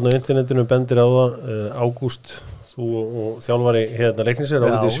eitthvað undrabarn á internetinu bendir á það Ágúst, þú og þjálfari Leiknisir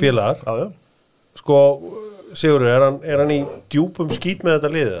ágætis félagar. Sko Sigurður, er hann í djúpum skít með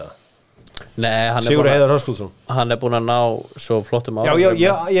þetta liðið það? Nei, Sigurður Heiðar Höskuldsson. Hann er búinn að ná svo flottum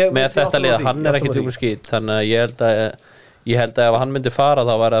árangri með þetta lið, hann er ekki djúpum skít þannig að ég held að ef hann myndi fara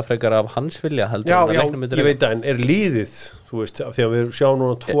þá var það frekar af hans vilja ég veit að en er líðið þú veist, af því að við sjáum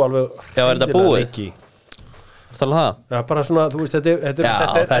núna 2 alveg er þetta búið? Það er bara svona, þú veist, þetta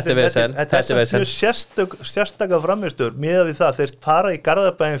er mjög sérstaka framistur miðað við það, þeir fara í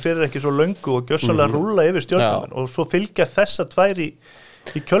Garðabæinn fyrir ekki svo löngu og gjörsamlega rúlla yfir Stjörnumenn og svo fylgja þessa tvær í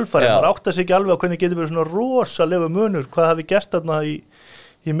kjölfari, maður áttar sig ekki alveg á hvernig getur verið svona rosalegu munur hvað hafi gert þarna í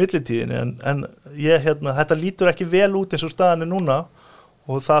millitíðinni en þetta lítur ekki vel út eins og staðan er núna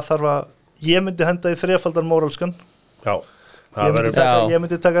og það þarf að ég myndi henda í þrefaldan móralskan ég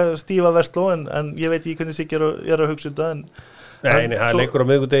myndi taka stífa versló en ég veit ekki hvernig sig er að hugsa þetta Nei, það er leikur á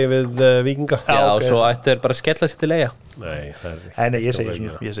miðvikudegi við Víkinga svo ætti þeir bara að skella sér til eiga Nei, ég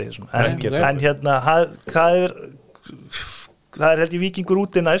segi svona en það er held ég Víkingur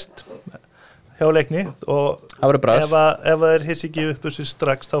úti næst hjá Leikni og ef það er hiss ekki upp þessu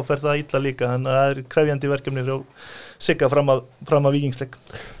strax þá fer það illa líka þannig að það er krefjandi verkefni frá Sigga fram að Víkingsleik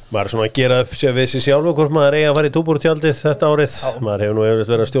maður er svona að gera upp sér við sig sjálf hvort maður eigi að fara í túbúrtjaldið þetta árið maður hefur nú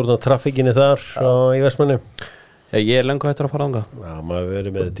eftir verið að stjórna trafikkinni þar í Vestmanni ég er lengur hættur að fara ánga maður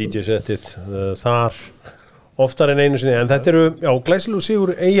verið með DJ-settið þar oftar en einu sinni en þetta eru glæsilegur sigur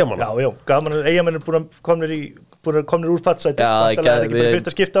Eyjamanna gaman Eyjamenn er komnir úr fattsæti það er ekki bara fyrst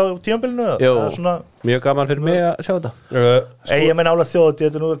að skipta á tímabilinu mjög gaman fyrir mig að sjá þetta Eyjamenn ála þjóðatíð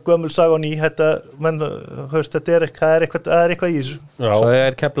þetta er nú gömul saga og ný þetta er eitthvað í þessu svo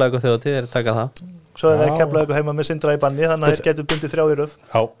er Keflavík og þjóðatíð er að taka það svo er Keflavík heima með Sindra í banni þannig að þeir getur bundið 3 í röð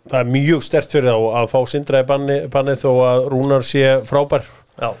það er mjög sterkt fyrir þá að fá Sindra í banni þó að Rúnar sé frábær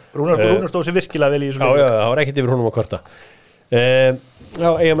Rúnar stóð sér virkilega vel í þessu það var ekkert yfir honum að kvarta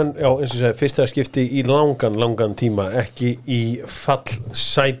Eyjamenn, eins og segja, fyrsta skipti í langan tíma, ekki í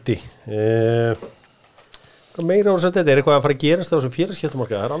fallsæti hvað meira á þetta er eitthvað að fara að gerast á þessum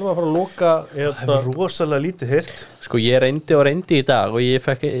félagsskiptamarkaði það er alveg að fara að loka það er rosalega lítið hirt sko ég reyndi í dag og ég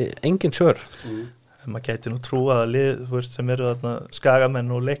fekk engin svör maður gæti nú trúa að lið sem eru þarna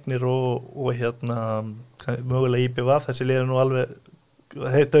Skagamenn og Leiknir og mögulega IBVF þessi lið er nú alveg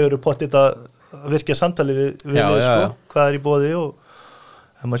þau eru pottið að virkja samtali við lið sko, hvað er í boði og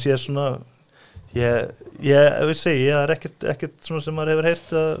en maður sé svona ég er ekkert svona sem maður hefur heyrt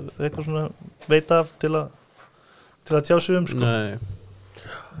eitthvað svona veita af til að tjá sig sko.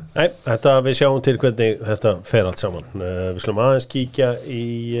 Nei, þetta við sjáum til hvernig þetta fer allt saman við slum aðeins kíkja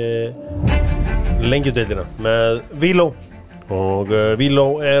í lengjudeildina með Víló og Víló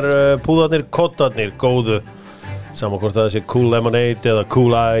er púðarnir, kottarnir góðu saman hvort það sé Cool Lemonade eða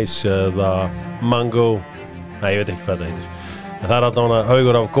Cool Ice eða Mango ég veit ekki hvað það heitir en það er allavega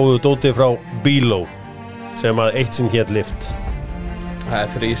haugur af góðu dóti frá Bíló sem að eitt sinn hét Lift það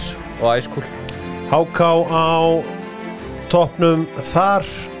er frís og æskúl HK á toppnum þar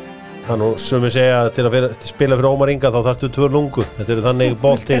þannig sem við segja til að spila fyrir Ómar Inga þá þarftu 2 lungu þetta eru þannig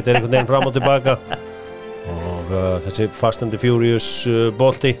bolti, þetta er einhvern veginn fram og tilbaka og þessi Fast and the Furious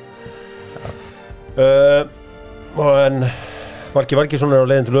bolti en Valgi Valgeirsson er á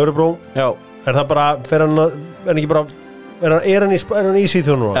leiðin til Örebró er það bara fer hann er ekki bara er hann í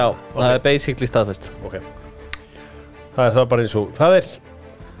Svíþjóð núna? Já, það er basically staðfest það er það bara eins og það er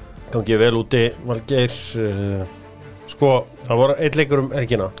gangið vel úti Valgeir sko, það voru 1 leikur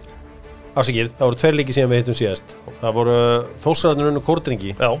helgina afsakið, það voru 2 leikir síðan við hittum síðast það voru Þórsararnir unnu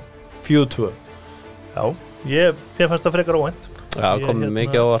Kórdrengi 4-2 ég fannst það frekar óvænt Já, komið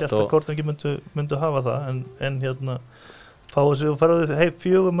mikið á óvart Hélt að Kortrengi myndu hafa það en hérna fáið sig og faraði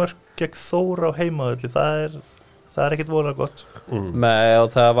 4 mörk gegn Þór á heimavelli það er ekkert voðalega gott Nei,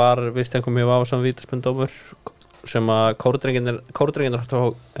 og það var vist einhver mjög vafasamur vítaspyrnudómur sem að Kórdrenginir hægt að fá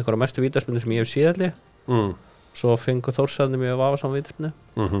einhverja mestu vítaspyrnu sem ég hef séð svo fengur Þórsarni mjög vafasamur vítaspyrnu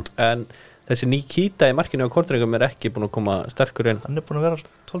en þessi Nikita í markinu á Kórdrengum er ekki búin að koma sterkur inn hann er búin að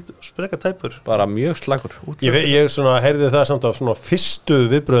vera spreka tæpur bara mjög slagur Ég svona heyrði það samt af svona fyrstu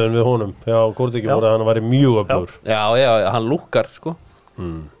viðbröðin við honum hjá Kórdrengi voru að hann væri mjög öflugur Já, hann lúkkar sko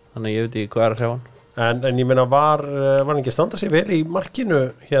þannig ég veit ekki hvað að sjá hann En ég meina var hann ekki að standa sig vel í markinu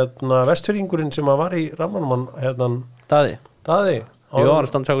hérna vestfirðingurinn sem að var í rammanum hérna Daði Jú, hann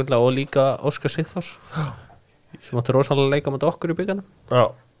standa sig og líka Óskar Sigþórs sem átti rosalega leika með okkur í bygganum Já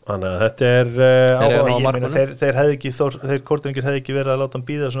Þannig að þetta er þeir Kortrengir hefði ekki verið að láta hann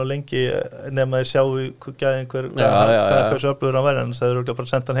bíða svona lengi nema þeir sjáu gæðin hversu öflugur hann væri en það eru bara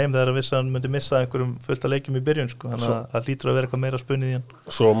sendt hann heim þegar að vissi að hann myndi missa einhverjum fullt að leikjum í byrjun sko. Þannig að það lítur að vera eitthvað meira spunnið í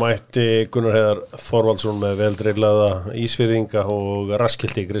hann Svo mætti Gunnar Heiðar Þorvaldsson með veldreilaða Ísfirðinga og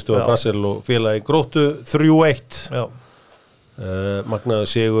Raskildi Kristófa Brasil og félagi Gróttu 3-1 Já magnaði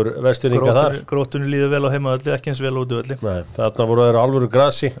sigur vestfirðinga þar Gróttunni líður vel á heimavelli, ekki eins vel á útivelli Nei, þarna voru þeir alvöru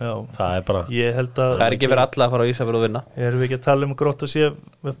grasi það er bara það er ekki verið alla að fara á Ísafjörð og vinna erum við ekki að tala um Gróttu sé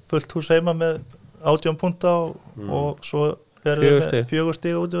með fullt hús heima með 18 punta og svo er þeir með 4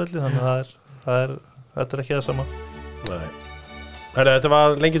 stig á útivelli þannig að þetta er ekki það sama Nei þetta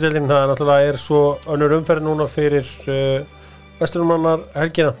var lengjudeildin það náttúrulega svo önnur umferð núna fyrir Vesturmannar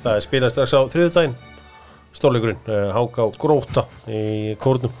helgina það er spilað strax á þriðjudaginn stórleikurinn, Háka og Gróta í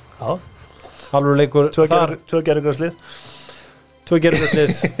kórnum alveg leikur þar 2 gerðingarslið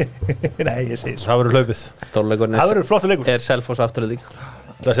Nei, ég segir það verður hlaupið stórleikurinn það verður flottur leikur er Selfoss afturlík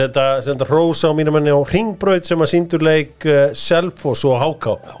það senda hrósa á mínu menni á Hringbraut sem að sýndur leik Selfoss og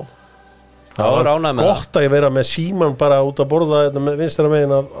Háka það var gott að ég vera með síman bara út að borða þetta með vinstra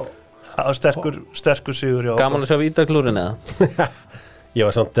megin sterkur sigur gaman að sjá vítaklúrin eða Ég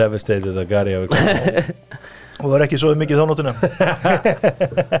var samt devastated að Gary hafi komið og var ekki svo mikið þá nótuna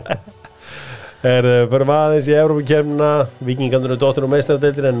Förum aðeins í Evrópukefnina Víkingarnir dóttir og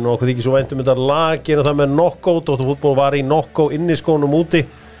meistaradeildin en okkur þykir svo vænt þetta lag gera það með Nokko Dóttarfútból var í Nokko inniskónum úti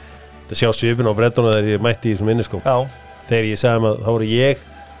þetta sjá svipin á brettuna þegar ég mætti í þessum inniskóm þegar ég sagði að þá voru ég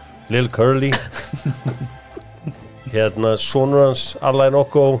Lil Curly hérna sonur hans Arlæði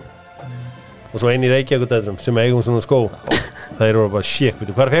Nokko og svo einn í Reykjavík sem eigum svona skó það eru bara shit,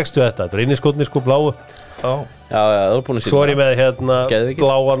 hvað fegstu þetta? Þetta er inniskótnir sko bláu Já, það er búin að sína Svo er ég með hérna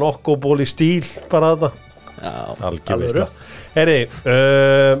bláa Nokko-ból í stíl bara þarna algjör veistla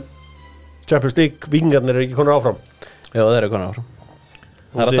Champions League Víkingarnir eru ekki konur áfram Já, þeir eru konur áfram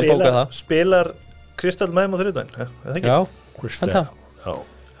Það er að bóka það Spilar Kristall með á þriðjudaginn?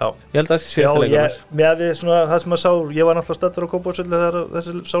 Já, ég held að það sé leikur með svona það sem að sá ég var náttúrulega staddur á Kópavogsvelli þegar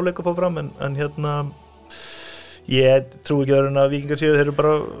þessi sáleikur fór fram en hérna ég trúi ekki að Víkingar séu þeir eru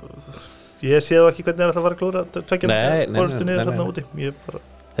bara ég sé þá ekki hvernig það var að klúra tvekja fórstu niður þarna úti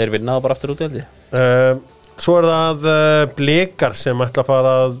þeir vinnaðu bara aftur út í Svo er það Blikar sem ætla að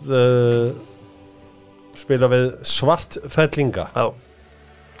fara að spila við Svartfellinga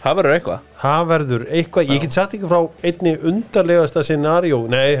Það verður eitthvað ég get sagt ekki frá einni undarlegasta scenario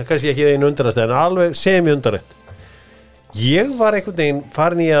nei, kannski ekki einu undarlegasta en alveg semi-undarlegt ég var einhvern veginn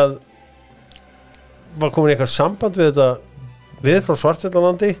farin í að var komin eitthvað samband við þetta við frá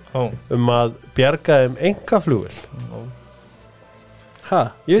Svartfjallalandi að bjarga einkaflugvél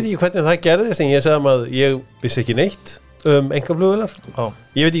ég veit ekki hvernig það gerðist en ég sagði að ég vissi ekki neitt einkaflugvélar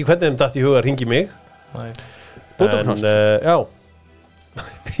ég veit ekki hvernig þeim datt í huga að hringi mig en já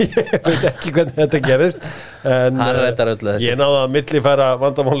ég veit ekki hvernig þetta gerist en ég náði að millifæra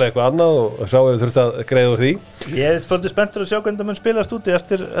vandamáli eitthvað annað og sá ef þurfti að greiða úr því ég er spenntur að sjá hvernig það mun spilast úti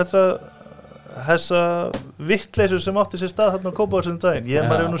eftir þessa vittleysur sem átti sér stað þarna á Kópavogsvelli daginn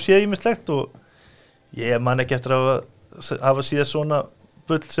maður hefur nú séð ýmislegt og ég man ekki eftir að hafa síðan svona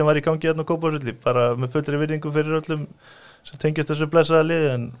bull sem var í gangi þarna á Kópavogsvelli bara með fullri virðingu fyrir öllum sem tengjast þessu blessaða liði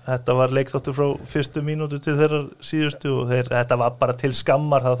en þetta var leikþáttur frá fyrstu mínútu til þeirra síðustu og þetta var bara til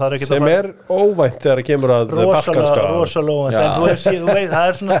skammar sem er óvænt þegar það kemur að rosalega óvænt en þú veist það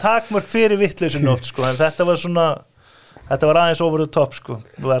er svona takmörk fyrir vittleysun oft sko en þetta var svona Þetta var aðeins over the top sko,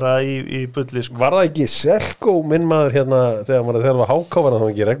 vera í bulli sko. Var það ekki Selko minn maður hérna þegar maður þegar var hákáfana þá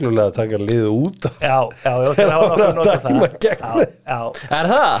ekki reglulega að taka liðu út? Já, þegar hafa nokkuð notað það. Já. Er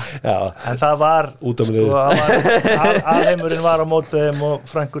það? Já. En það var, út af liðu. alheimurinn var á móti þeim og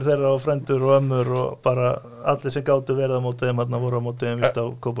frængur þeirra og frændur og ömmur og bara allir sem gátu verið á móti þeim, voru á móti þeim vist á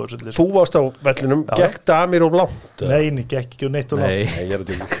Kópavogsvelli. Þú varst á vellinum, gekk Damir og Blánt? Nei, gekk ekki og neitt og langt. Nei, ég er að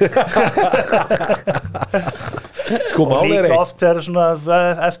sko, og líka oft þegar svona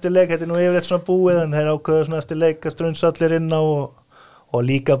eftir leik, þetta nú yfirleitt svona búið en þeir ákveða svona eftir leik að strunsa allir inn á og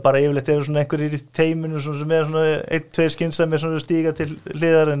líka bara yfirleitt eru svona einhverjir í teiminu sem svona 1-2 skynsami svona stíga til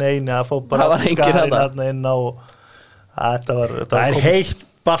hliðar en eini að fá bara skarinn hérna inn á þetta var það heitt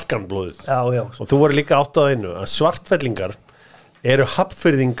Balkanblóðið já. Og þú voru líka átt á einu að svartfellingar eru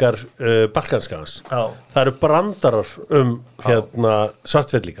hafnfirðingar Balkanskans það eru brandarar hérna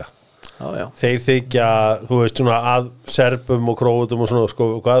svartfellinga Já. Þeir þykja, þú veist, svona að serbum og króutum og svona, sko,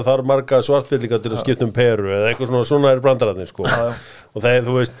 hvað þarf marga svartfellinga til að skipta peru eða eitthvað svona brandararnir, sko. Og það er,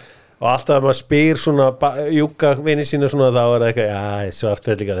 þú veist, og alltaf að maður spyr svona, júka vini sína svona, þá er það eitthvað,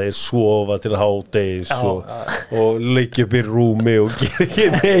 svartfellinga, þeir sofa til hádegis og liggja upp í rúmi og gera ekki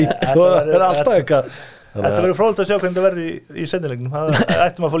neitt og það er alltaf eitthvað. Þetta verður fróðilegt að sjá hvernig það verður í sendilegnum, það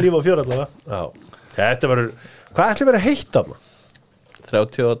ættum að fá líf á fjör allavega. Já, þetta verður, hvað ætli verið heitt af maður?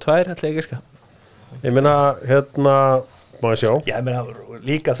 32 ætla ég ekki Ég meina, hérna má ég sjá Já, ég meina,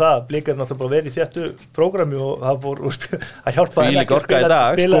 líka það Blikar náttúrulega bara verið í þéttu prógrami og það fór að hjálpa þeim ekki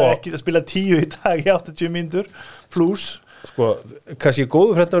að spila 10 í dag í 80 mínútur pluss Sko, kannski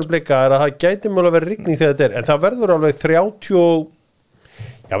góðu fréttar Blika er að það gæti mjög að vera rigning þegar þetta en það verður alveg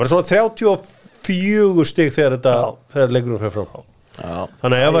 34 stig þegar leikurum fer fram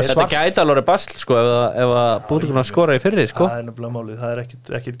Þannig að þetta gæti alveg basl sko ef að búrlíkunar skora í fyrri sko það er nefnilega málið, það er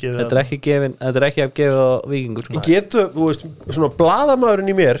ekkit gefið þetta er ekki að gefa Víkingur sko. Getur, þú veist, svona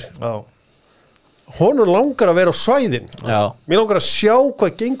blaðamaðurinn í mér honum langar að vera á svæðin mér langar að sjá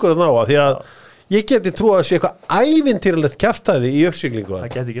hvað gengur það ná að því að ég geti trú að sé eitthvað ævintýralegt kjaftæði í uppsiglingu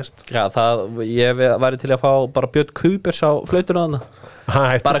það geti gerst ég væri til að fá bara Björn Kuipers á flautuna þarna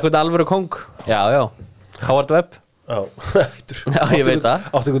bara eitthvað alvöru kong Howard Webb ég veit það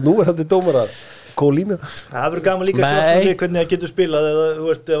áttu eitthvað núverandi dómara Kólína það verður gaman líka að sjá svo hvernig það getur spilað eða þú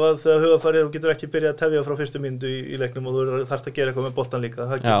veist ef það hugafarið þú getur ekki byrjað að tefja frá fyrstu mínútu í leiknum og þú þarfst að gera eitthvað með boltan líka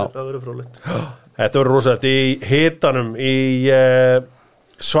það verður fróðlegt þetta verður rosalegt í hitanum í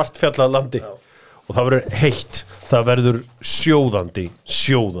Svartfjallalandi og það verður heitt það verður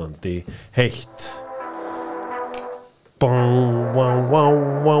sjóðandi heitt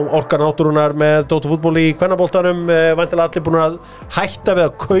Orka náttúrunar með Dóttarfútból í kvennaboltanum væntanlega allir búin að hætta við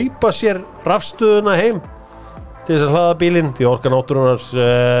að kaupa sér rafstöðuna heim til þess að hlaða bílinn því Orka náttúrunar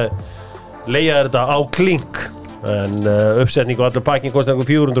leigja þetta á klink en uppsetning og allir pakking kostar einhver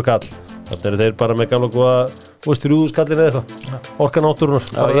 400 kall þannig eru þeir bara með gamla góða 3.000 kallin eða eitthvað Orka náttúrunar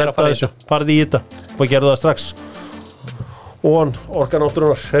farið í þetta hvað gerðu það strax og Orka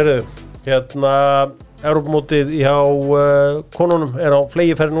náttúrunar hérna Evrópumótið hjá konunum er á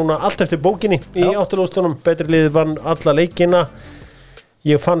flegiferð núna allt eftir bókinni í áttalústunum betri liðið vann alla leikina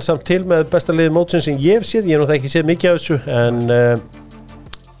ég fann samt til með besta liðið mótsins sem ég hef séð, ég hef náttúrulega ekki séð mikið af þessu en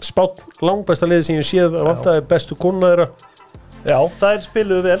spátt langbesta liðið sem ég hef séð vantaði bestu konuna þeirra þær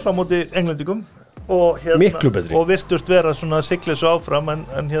spiluðu vel á móti englendingum og miklu betri og virtust vera svona sigla svo áfram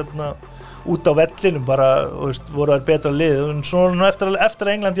en hérna út á vellinum bara, voru þær betra lið en svona eftir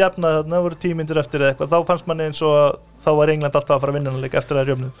að England jafnaði þarna voru 10 mínútur eftir eða eitthvað þá fannst manni eins og að þá var England alltaf að fara að vinna leik eftir að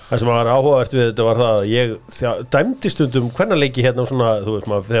jöfnu það sem var áhugavert við þetta var það að ég dæmdi stundum hvernaleiki hérna svona þú veist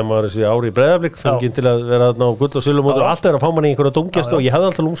maður þegar maður er þessi ári í Breiðablik fengið til að vera þarna á gull og silfurmóti og alltaf er að fá manni einhverja dómgæstu og ég hafði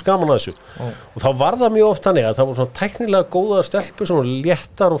alltaf lúmskaman að þessu og þá var það mjög oft þannig að það voru svona tæknilega góða stelpur svona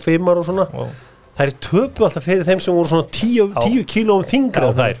léttar og fimmar og svona þær töpu alltaf fyrir þeim sem voru svona 10 kílóum þyngri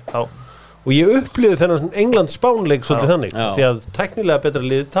en þær og ég upplifði þennan England spánleik svolítið þannig því að tæknilega betra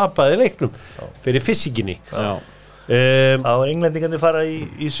lið tapaði leiknum fyrir fysikinni Það var englendingarnir fara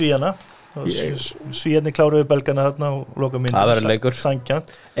í Svíana Svíjarnir kláruðu belgana þarna og loka myndum það verður leikur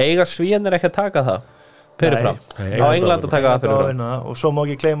sangjant eiga Svíjarnir ekki að taka það fyrirfram á England að taka það fyrirfram og svo má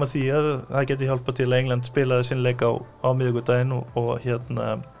ekki gleyma því að það geti hjálpað til að England spilaði sinn leik á miðvikudaginn og hérna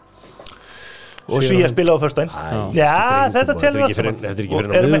og Svíjar spila á föstudaginn þetta telur allt saman þetta er ekki fyrir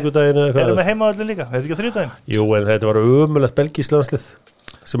á miðvikudaginn erum við heima allir líka, þetta er ekki á þriðjudaginn jú en þetta var ömulegt belgískt landslið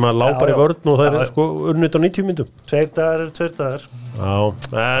sem að lá bara í vörn og það er sko unnit á 90 mínútum 2 dagar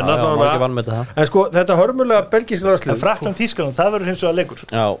en sko þetta hörmulega belgíska landslið Frakkland Þýskaland, það verður hins vegar leikur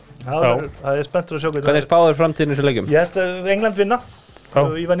það er spenntur að sjá hvernig spáður framtíðin þessu leikum? England vinna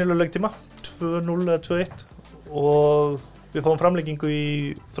í venjulegum leiktíma 2-0 eða 2-1 og við fáum framlengingu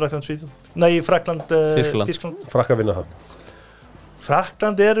í Frakkland, Þýskaland. Frakkar vinna það.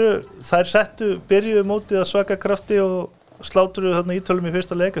 Frakkland byrjuðu mótið að svaka krafti og slátruðu þarna Ítölum í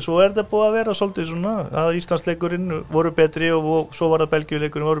fyrsta leik, svo það búið að vera svolítið svona að Íslandsleikurinn voru betri og svo var það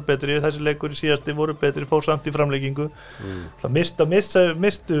Belgíuleikurinn voru betri, þessi leikur í síðasti voru betri, fór samt í framlengingu. Það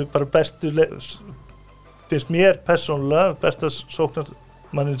mistu bara bestu finnst mér persónulega besta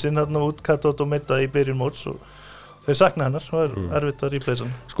sóknarmannin sinn þarna út Katótt og Meita í byrjun móts og þeir sakna hennar, það erfitt að replacea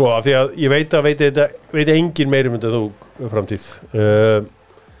hann. Sko, af því að ég veit engin meiri myndi þú framtíð.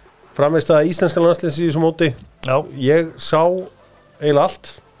 Framveist að íslenska landsliðs í þessu móti. Já. Ég sá eiginlega allt.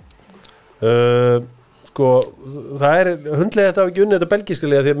 Sko, það hundlega þetta ekki unnið þetta belgíska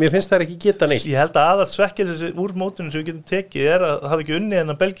liða því að mér finnst það ekki geta neitt. Ég held að aðal svekkelsi úr mótinu sem við getum tekið að hafa ekki unnið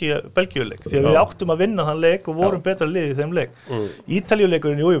hennar Belgíuleik því að við áttum að vinna þann leik og vorum betra liðið í þeim leik.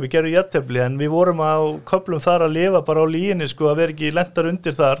 Ítalíuleikurinn, jú, við gerum jafntefli en við vorum á köflum þar að lifa bara á líginni sko að vera ekki lentar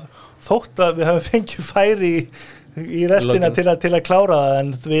undir þar þótt að við hefum fengið færi í restina til að klára það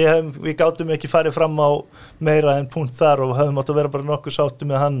en við gátum ekki farið fram á meira en punkt þar og höfum átt að vera bara nokkuð sáttu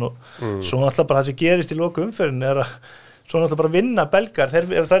með hann og svo náttúrulega bara það sem gerist í loku umferðin að svo náttúrulega bara vinna belgar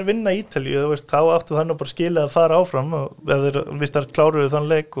ef þær vinna Ítalíu þá áttu þannig bara skilið að fara áfram og ef þeir kláruðu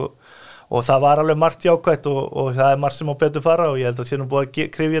þann leik og það var alveg margt jákvætt og það margt sem á betur fara og ég held að sé nú búið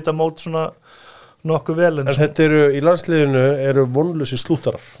að krifja þetta mót svona nokkuð vel en þetta í landsliðinu vonlausi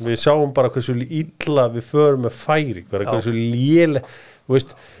slútarar við sjáum bara hversu illa við förum með færi hversu léle þú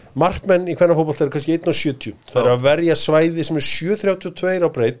veist, markmenn í kvennafótbolta kannski 1,70 það að verja svæði sem 7,32 á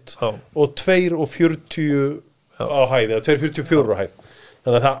breidd og 2,40 á hæð eða 2,44 á hæð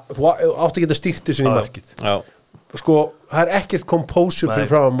þannig að þú átt að geta stýrt þessu í markið sko, það ekkert composure fyrir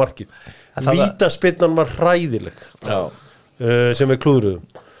fram að markið vítaspinnan var hræðileg sem við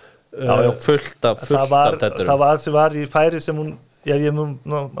klúðruðum fullt af það var í færi sem hún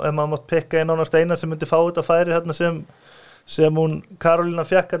ef maður mátt pekka einn ánast eina sem myndi fá þetta færi hérna sem hún Karolína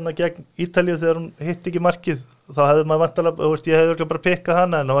fekk hérna gegn Ítalíu þegar hún hitti ekki markið þá hefði maður vantalega, ég hefði bara pekkað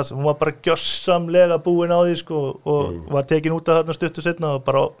hana en hún var bara gjörsamlega búin á því sko og var tekin út af þarna stuttu setna og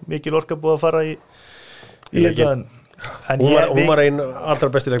bara mikil orka búið að fara í þetta hún var einn allra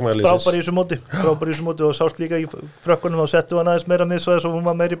besti leikmaður liðsins frábær í þessu móti og sást líka í frökkunum þá settu hann aðeins meira miðsvæðis og hún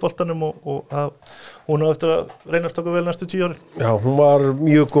var meira í boltanum og hún á eftir að reynast okkur vel næstu 10 ári Já, hún var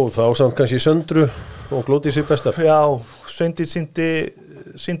mjög góð þá samt kannski Söndru og Glódís í bestar Já, Sveindi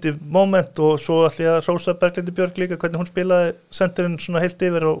síndi moment og svo ætli að hrósa Berglindi Björg líka hvernig hún spilaði sendirinn svona heilt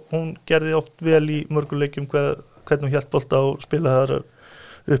yfir og hún gerði oft vel í mörgum leikjum hvernig hún hélt bolta og spilaði þar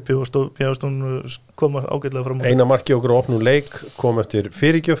uppi og hún koma ágætlega fram Eina marki okkur á opnum leik kom eftir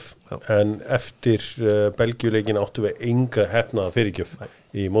fyrirgjöf en eftir Belgíuleikin áttu við enga hefnaða fyrirgjöf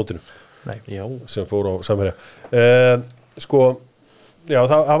í mótinu sem fór á Samherja sko já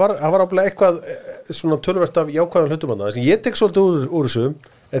það var ábyggilega eitthvað svona töluvert af jákvæðan hlutum þarna sem ég tek svolítið úr þessu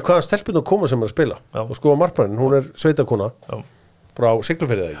hvaða stelpurnar koma sem að spila og sko markmanninn, hún sveitakona frá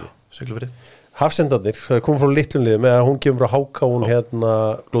Siglufirði eða ekki Siglufirði Hafsendarnir, það kom frá litlum liðum eða hún kemur frá HK, hún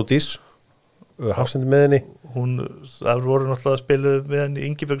Glódís Hafsendur með henni það voru náttúrulega að spila með henni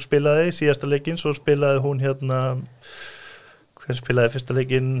Ingibjörg spilaði síðasta leikinn svo spilaði hún hver spilaði fyrsta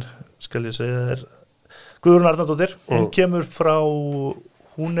leikinn skal ég segja Guðrún Arnardóttir hún kemur frá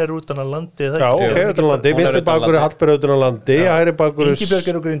hún utan að landi Já, ok, utan að landi, vinstri bakur Hallberg utan að landi, hægri bakur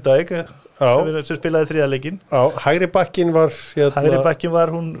Ingibjörg úr Grindavík sem spilaði þriðja leikinn hægri bakkinn var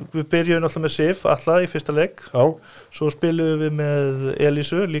við byrjuðum alltaf með Sif alltaf í fyrsta leik svo spiluðum við með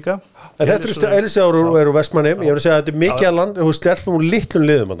Elísu líka en þetta Elísu eru Vestmanni ég verður að segja að þetta mikið að land hún stelpum úr litlum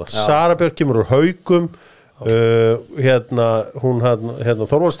liðum Sara Björk kemur úr Haugum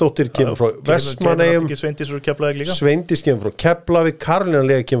Þorvaldsdóttir kemur frá Vestmanneum Sveindís kemur frá Keflavík Karolína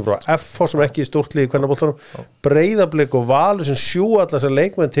Lega kemur frá FH sem ekki í stórt lið í kvennaboltanum Breiðablik og Valur sem sjúga allar þessar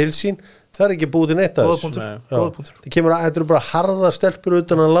leikmenn til sín það er ekki búið neitt að þessu þetta eru bara harða stelpur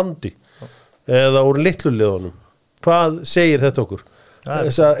utan að landi eða úr litlu liðunum hvað segir þetta okkur? Er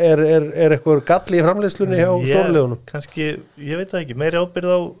eitthvað galli í framleiðslunni hjá stórliðunum? Kannski, ég veit það ekki, meiri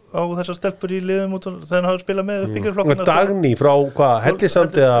ábyrgð á þessar stelpur í liðum út þegar hann hafa spilað með uppbyggjaflokkuna Dagný frá hvað,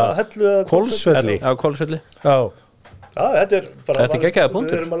 Hellisandi eða Kolsvelli? Já, Kolsvelli þetta er bara geggjaður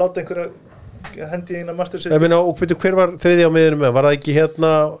punktur við erum að láta einhverja hendi í eina mastersett og veitu hver var þriðja á miðinu með? Var það ekki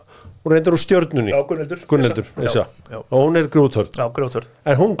hún reyndur úr Stjörnunni? Já, Gunnhildur og hún grjóthörð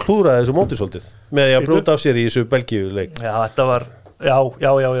en hún klúðraði þessu móti svolítið með að brjóta af sér í þessu Belgíuleik Já, þetta var Já.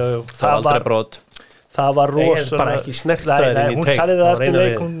 Það var aldrei brot það var Ég er rosa bara ekki snertaður inn í hún teik. sagði það Það var eftir eina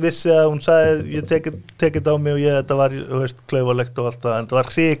leik, við. hún vissi að hún sagði ég tekið á mig og þetta var klauvalegt og allt það, en það var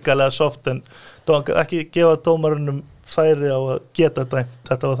hrikalega soft en ekki gefa dómarunum færi á að geta dæmt,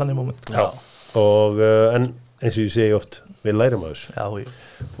 þetta var þannig moment. Já. Og en eins og ég segi oft, við lærum að þessu. Já,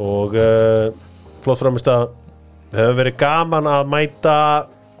 Og flott framist að það hefur verið gaman að mæta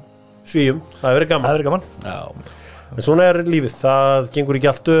Svíum, það hefur verið gaman. það verið gaman. Já. En svona er lífið, það gengur ekki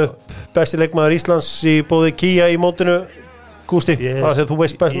allt upp. Besti leikmaður Íslands í bóði Kia í mótinu, Gústi, það þegar þú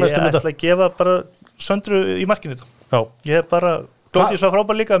veist mest Ég þetta. ætla að gefa bara Söndru í markinu þetta. Já. Ég er bara, Dóttir svo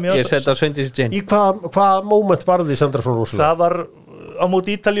frábær líka. Ég setja Sveindís Jane. Í hvað moment var því Sandra svo rosalega? Það var á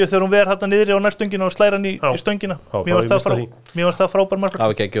móti Ítalíu þegar hún verið hérna niðri á nærstöngina og slæra hann í stöngina. Já, Mér varst það frábær markið. Það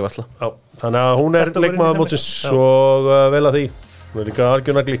var ekki ekki valla. Já, þannig að hún er Þetta var leikmaður inn í mótsins þeim. og vel að því. Hún er líka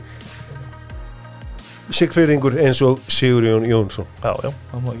algjörnagli Sigfriðingur eins og Sigurjón Jónsson. Já,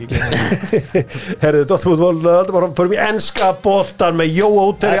 það má ekki glemma. Herðu, Dóttarfútbol, þetta bara förum í enska boltan með Jó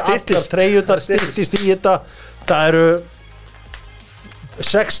Óteri, Það styttist. allar treyjurnar styttist í þetta. Það eru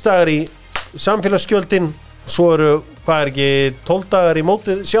 6 dagar í samfélagsskjöldin, svo eru, hvað er ekki, 12 dagar í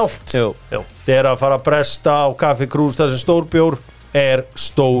mótið sjálft. Jú. Það er að fara að bresta á Kaffi Krús, þar sem stórbjór er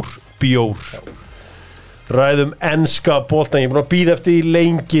stór bjór. Ræðum enska boltan, ég er búin að bíða eftir í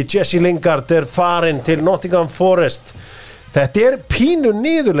lengi. Jesse Lingard er farin til Nottingham Forest. Þetta er pínu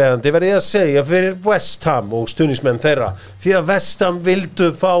niðurlegandi, verð ég að segja, fyrir West Ham og stuðningsmenn þeirra, því að West Ham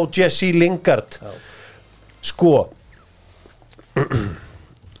vildu fá Jesse Lingard. Sko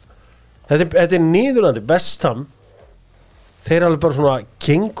þetta er niðurlegandi. West Ham, þeir er alveg bara svona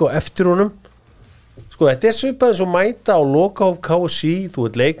king og eftir honum. Sko, þetta er svipað eins og mæta á lokahóf KSÍ, þú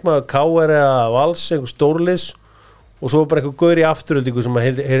ert leikmaður KR eða Vals, einhver stórliðs og svo bara einhver gaur í afturöldingu sem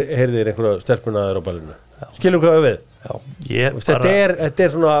heyrðir einhverja stelpunaður á ballinu. Skilur hvað við? Já, Þetta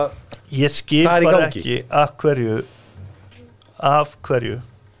er svona, ég skil Hvað er í bara gangi? ekki af hverju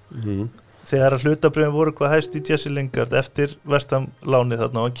þegar að hlutabriðin voru hvað hæst í Jesse Lingard eftir vestamlánið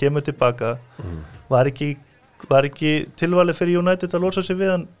þarna og hann kemur tilbaka var ekki tilvalið fyrir United að losa sig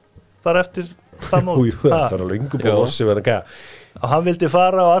við hann bara eftir það mót. þetta var alveg yngur búin ossi verið að gæða. Og hann vildi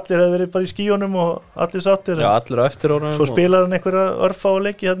fara og allir hefði verið bara í skíunum og allir sáttir. Já, allir á eftir honum. Svo spilar hann einhverja örfá og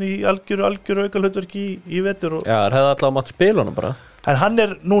leiki hann í algjöru aukahlutverki í vetur. Já, það hefði allavega mátt spila honum bara. En hann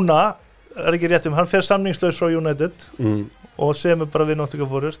er núna, er ekki rétt hann fer samningslaus frá United og semur bara við Nottingham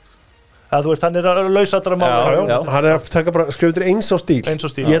Forest. Þú veist, hann er að lausa allra mála. Já. Hann er að taka bara skriftur eins á stíl. Eins á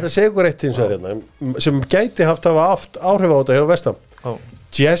stíl. Ég ætla að segja ykkur eitt eins og hérna sem gæti haft áhrif á þetta hjá Vestam.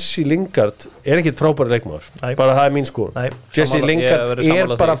 Jesse Lingard er ekkit frábæri leikmaður. Nei. Bara það er mín skoðun. Nei. Jesse Sammála- Lingard ég verið er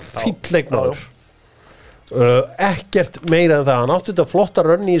sammála bara því. fýll leikmaður. Ekkert meira en það. Hann átti þetta flotta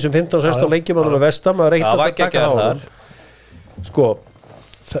rönn í þessum 15-16 leikjum með Vestam að reyta Það var að taka ekki á að honum. Sko,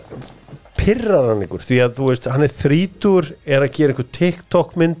 pirrar hann ykkur því að þú veist, hann er 30, er að gera einhver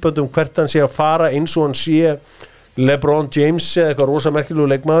TikTok myndbönd hvert hann sé að fara eins og hann sé LeBron James eða eitthvað rosa merkilegu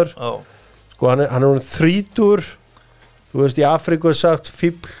leikmaður. Sko, hann er 30. Þú veist, í Afríku er sagt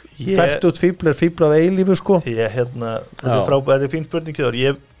fíbl, fættut fíbl er fíbl af eilífu, sko. Þetta er frábært, þetta er fín spurning þér.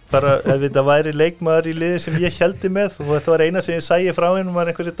 Ég bara, ef þetta væri leikmaður í liði sem ég héldi með og þetta var eina sem ég sæi frá henn var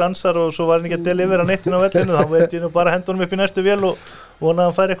einhverju dansar og svo var hann ekki að delivera neitt inn á vellinu, þá veit ég nú bara henda honum upp í næstu vél og vona að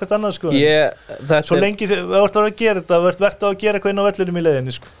hann færi eitthvað annað, sko. Svo lengi þú ert að gera þetta, verður að gera eitthvað inn á vellinum í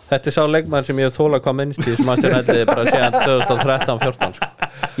leiðinni, sko. Þetta er sá leikmaður sem ég hef þólað hvað minnst í sem Manchester United bara síðan 2013-14 sko.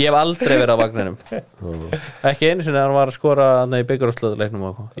 Ég hef aldrei verið á vagninum. Ekki einu sinni að hann var að skora í byggarúrslöðuleiknum og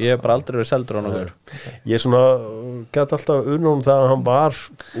eitthvað. Ég hef bara aldrei verið seldur á náttúr. Ég svona gæti alltaf unnum það að hann var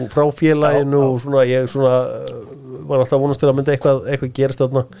frá félaginu og svona ég svona var alltaf vonast til að mynda eitthvað gerast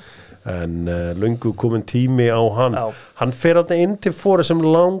þarna. En löngu komin tími á hann. Hann fer þarna inn til fóra sem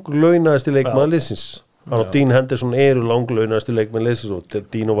langlaunaðasti leikmaður liðsins. Hann og Dean Henderson eru langlaunaðasti leikmaður liðsins og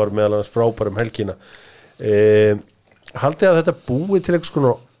Dino var meðal hans frábær helgina. Haldið að þetta búið til eitthvað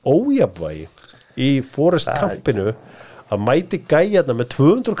svona ójafnvægi í Forest kampinu að mæti gæjarna með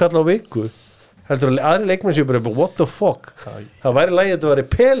 200 kall á viku heldur að aðri leikmenn séu bara what the fuck það væri lægi að þetta væri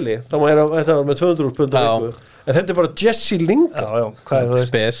Peli þá var þetta með 200 pund á viku en þetta er bara Jesse Lingard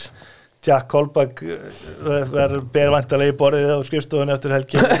Spes Jack Kolbach verður bervæntalega í borðið á skrifstofunni eftir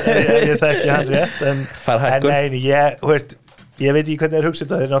helgi ég þekki hann rétt en nei, ég veit ekki hvernig þeir hugsa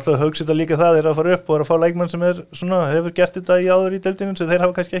þetta þeir náttúrulega hugsa þetta líka það þeir að fara upp og að fá leikmann sem er svona, hefur gert þetta í áður í deildinum sem þeir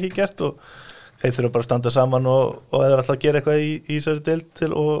hafa kannski ekki gert og þeir þurfa bara að standa saman og eða alltaf að gera eitthvað í þessari deild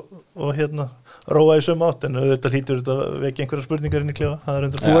til og hérna róa í sömu átt en auðvitað hlýtur þetta vekja einhverja spurningar inn í klefa það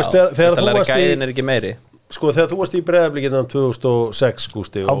er þú veist þegar þú varst gæðin er ekki meiri sko þegar þú varst í Breiðablikinum 2006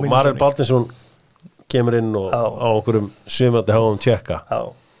 Gústi og Marel Baltinsson kemur inn og á okkurum sumandi háum tjekka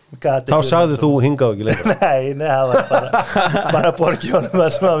Þá sagði þú hingað ekki lengur. Nei, það var bara borgi honum það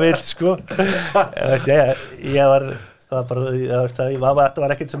sem hann vill, sko. Það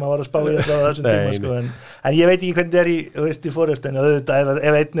var ekkert sem hann var að spá í þetta á þessum tíma, sko. En ég veit ekki hvernig það í Forestinu.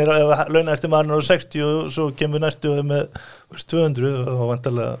 Ef einn launaðasti maður 60 og svo kemur næstu með 200, þá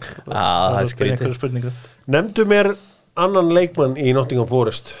vantarlega það er skrítið. einhverja spurningar. Nefndu mér annan leikmann í Nottingham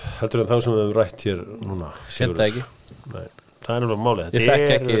Forest, heldur en þá sem við höfum rætt hér núna. Senda ekki. Nei, það er náttúrulega málið. Ég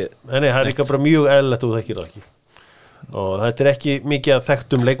þekki ekki. Nei, það er líka bara mjög eðlilegt og þú þekkir það ekki. Og þetta er ekki mikið að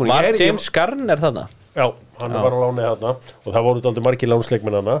þekktum leikmann. Var James Garner þarna? Já, hann var á láni þarna og það voru aldrei margir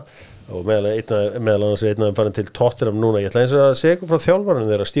lánsleikmenn þarna og meðal annars einn af þeim farin til Tottenham núna. Ég ætla eins að segja eitthvað frá þjálfarinn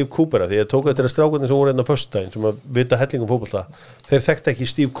þeirra, Steve Cooper, því ég tók þetta strákarnir sem voru hérna föstudaginn sem að vita hellingum fótbolta. Þeir þekktu ekki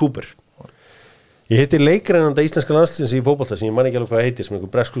Steve Cooper. Ég hitti leikrænanda íslenska landsliðsins í fótbolta sem ég man ekki alveg hvað heitir, sem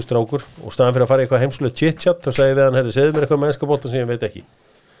einhver breskur strákur og staðan fyrir að fara í eitthvað heimskulegt chit-chat þá sagði ég við hann, herri, segðu mér eitthvað mennska bolta sem ég veit ekki.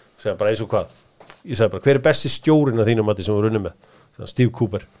 Segði hann bara eins og hvað. Ég sagði bara, hver er besti stjórinn af þínum mati sem við runnum með? Steve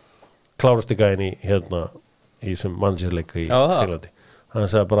Cooper, klárasti gæinn í sem managerleika í Englandi. Hann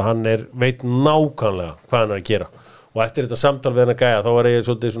sagði bara, hann veit nákvæmlega hvað hann er að gera. Og eftir þetta samtal við hann að gæja, þá var ég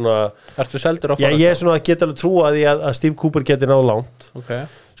svolítið svona... Ertu seldur á fara? Ég svona að geta alveg trúa að Steve Cooper geti náð langt. Okay.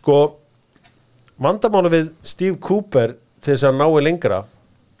 Sko, vandamáli við Steve Cooper til þess að nái lengra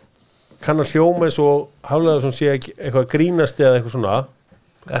kann að hljóma eins og haflega sem sé eitthvað grínast eða eitthvað svona.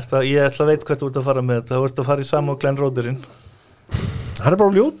 Ég ætla að veit hvert þú ert að fara með þetta. Þú ert að fara í sama og Glenn Roderinn. Hann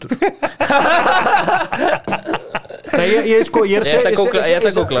bara ljótur. Nei, ég ætla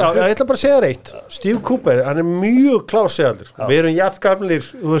bara að segja það reitt. Steve Cooper, hann mjög klársegaldur. Við erum jafn gamlir,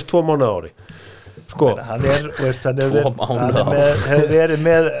 2 mánuð ári. Sko, hann hefur verið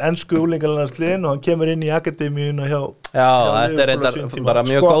með ensku úlingalandsliðin og hann kemur inn í akademíuna hjá þetta reyndar bara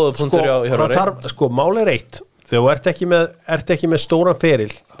mjög góðu punktur hjá Róri. Sko, mál eitt. Þegar þú ert ekki með stóran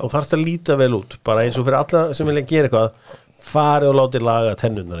feril þá þarfst að líta vel út. Bara eins og fyrir alla sem vilja gera eitthvað, farið og látið laga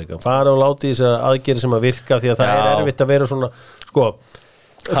tennurnar eitthvað. Farið og látið þessar aðgerðir sem að virka því að það erfitt að vera svona, sko.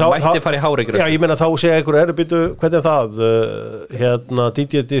 Hann mætti fara í háreikru. Já, ég meina þá segja einhver býtu, hvernig er það?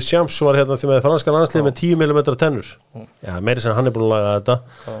 Didier Deschamps var því með franska landslið með 10 mm tennur. Já, meiri sem hann búin að laga þetta.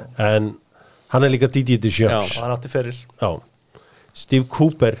 En hann líka Didier Deschamps. Já, hann átti feril. Já. Steve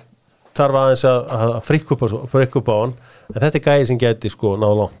Cooper þarf aðeins að frikka upp á hann. En þetta gæði sem gæti sko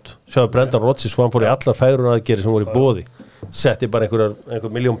náðu langt. Sjáðu Brendan Rodgers, hann fór í allar fægrunaraðgerðir sem voru í boði. Setti bara einhver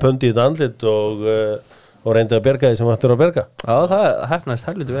miljón pund í þetta andlit og reyndi að berga því sem hættur að berga. Já, það hefnaðist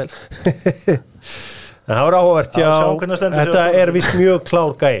helviti vel. En það var áhugavert, þetta vist mjög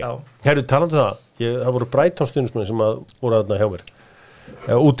klár gæi. Herru, talandi það, það voru Brighton-stuðningsmenn sem voru þarna hjá mér.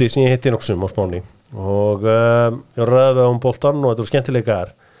 Úti sem ég hitti nokkrum á Spáni og ég ræði um boltan og þetta voru skemmtilegar.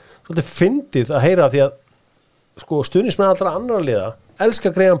 Svolítið fyndið að heyra því að sko, stuðningsmenn allra annar liða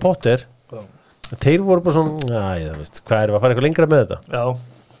elska Graham Potter. Þeir voru bara svona, hvað erum við að fara eitthvað lengra með þetta? Já.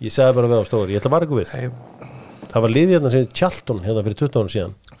 Ég sagði bara við á stóri, ég ætla bara eitthvað við. Það var liðið hérna sem Charlton hérna fyrir 20 árum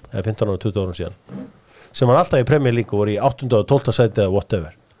síðan, eða 15 árum, 20 árum síðan, sem var alltaf í Premier League og voru í 8. og 12. sæti eða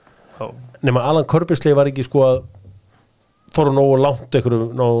whatever. Nema Alan Kirbysley var ekki sko að fóru nógu langt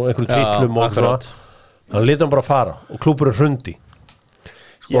einhverju titlum og svona. Þannig lítið hann bara fara og klúburinn hrundi.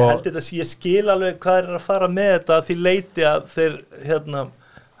 Sko, ég held þetta, ég skil alveg hvað að fara með þetta að því leiti að þeir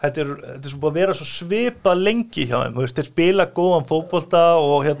þetta er svo búið að vera svo svipað lengi hjá þeim, þeir spila góðan fótbolta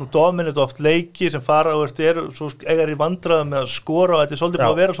og dominate oft leiki sem fara og svo eigar í vandræðum með að skora og þetta er svolítið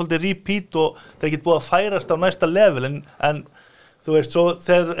búið að vera svolítið repeat og það er ekki búið að færast á næsta level en þú veist, svo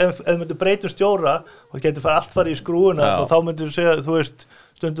þegar ef myndir breytum stjóra og getur allt farið í skrúuna og þá myndir segja, þú veist,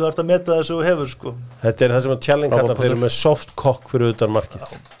 stundum þarf að meta þessu og hefur sko. Þetta er það sem að challenge kallar fyrir með soft cock fyrir utan markið.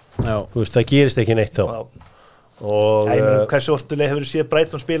 Þú veist, það gerist ekki neitt þá. Ég meina hversu oft hefur séð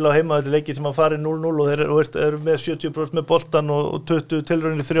Brighton spila á heima þetta leikir sem að fara 0-0 og þeir eru með 70% með boltan og 20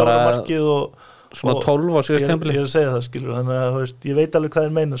 tilraunir 3 ára markið og svona 12 á síðast tímabili. Ég segja það skilur, þannig að ég veit alveg hvað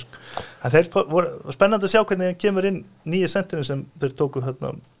þeir meina sko. En þeir voru spennandi að sjá hvernig þeir kemur inn nýja sentinni sem þeir tóku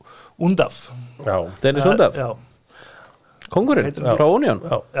Undaf. Já, Dennis Undaf. Já. Kongurinn frá Union.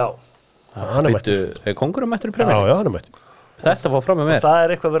 Já. Hann mættur. Kongurinn mættur í Premier League. Já, hann mættur. Þetta fór fram með mér. Og það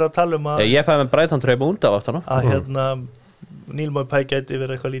er eitthvað verið að tala að ég fæði með Brighton treyma Undaf aftan á. Að Neil Maupay gæti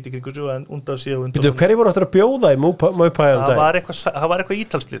verið eitthvað lítið kringu svo en Undaf sé á undan. Hverju voru aftur að bjóða í Maupay um dag? Það var eitthvað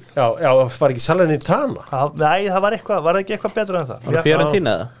ítalslið. Já, það var ekki Salernitana. Nei, það var ekki eitthvað betra en það. Var það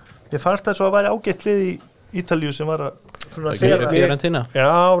Fiorentina eða? Ég fannst það svo að væri ágætt lið í Ítalíu sem var að Fiorentina.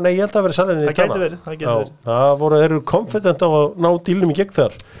 Já, nei, ég held að vera Salernitana. Það gæti verið. Það voru, þeir eru confident á að ná dílum í gegn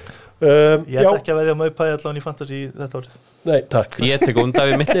þar. Ég ætla ekki að veðja Maupay allan í fantasy þetta árið. Nei, takk. Ég tek undan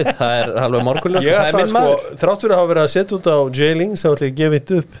við mittlið, það alveg morguljós. Ég Það ætla minn maður. þrátt fyrir að hafa verið að setja út á J-Lings, þá ætla ég að gefa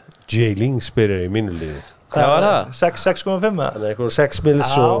eitt upp. J-Lings byrjar í mínu liði. Hvað var það? 6,5 Hann er eitthvað 6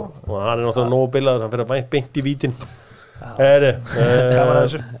 mils Já. og hann er náttúrulega nógu bilaður, hann fyrir að beint í vítin. Gaman að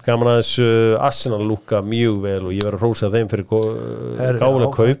þessu. Gaman að þessu Arsenal lúka mjög vel og ég verið að hrósa þeim fyrir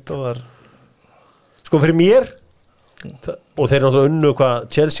gáfulega kaup. Sko fyrir mér, og þeir náttúrulega unnu hvað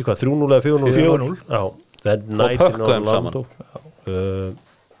Chelsea, hvað 3-0 eða 4-0? 4-0. Já, that night in Orlando.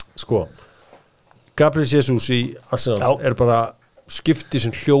 Sko, Gabriel Jesus í Arsenal er bara skipti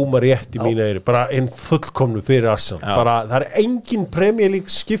sem hljóma rétt í mína eyri, bara einn fullkomnu fyrir Arsenal. Bara, það er engin Premier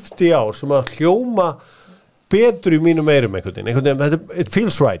League skipti í ár sem að hljóma betur í mínum eyrum einhvern veginn, it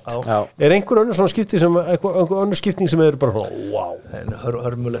feels right. Er einhver önnur svona skipti sem, einhver önnur skipting sem er bara svona, wow. En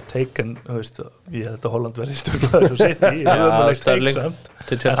hörmulegt teiken, ég held að Holland verið stjórnlega svo sett í, hörmulegt teik samt,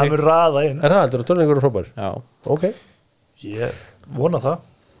 en hann verið raða inn. Er það heldur að Sterling verið frábær? Já. Ok. Ég vona það.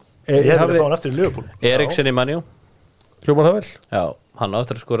 Ég hefði fá hann eftir í Liverpool. Eriksen í Manjú. Hljómar það vel? Já, hann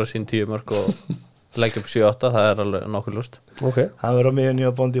áttur að skora sín 10 mörg og leggja upp 7-8, það er alveg nokkuð lúst. Ok. Hann verið á miðjunni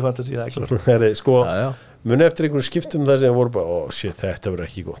á Bondi Fantasy, það er klart. Sko, muni eftir einhverjum skiptum það sem voru bara, shit, þetta verður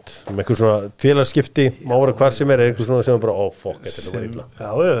ekki gott. Einhver svona félagsskipti, má vera hvar sem er einhver svona sem bara, fuck, þetta var illa. Já,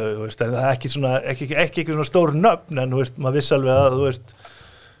 þú veist, en það er ekki svona, ekki svona stór nöfn, en þú veist, maður viss alveg að, þú veist,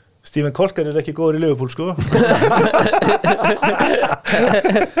 Steven Kolkar er ekki góður í Liverpool, sko.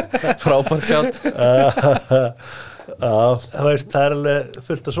 Frábært sjátt. Það er alveg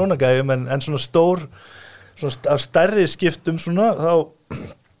fullt af svona gæjum, en svona stór, svona af stærri skiptum svona, þá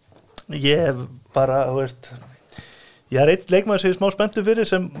ég bara, þú veist, ég er eitt leikmaður sem ég er smá spenntur fyrir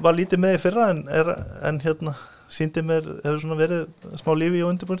sem var lítið með í fyrra en hérna sýndi mér, hefur svona verið smá lífi í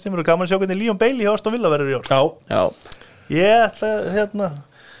undirbúinstímur og gaman að sjá hvernig Leon Bailey hjá Aston Villa verður í ár. Já. Ég ætla, hérna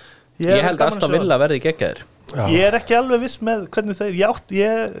Ég held að Aston Villa verði geggjaðir. Ég er ekki alveg viss með hvernig þeir,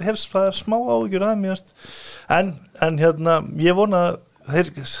 ég hef smá áhyggjur að mér, en hérna, ég vona þeir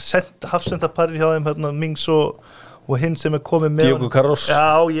hafsendaparir hjá þeim, hérna, Mings og hinn sem er komið með Diogo Carlos.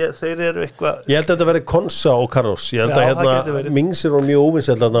 Já, þeir eru eitthvað. Ég held að þetta verði Konsa og Carlos. Ég held að hérna Mings er mjög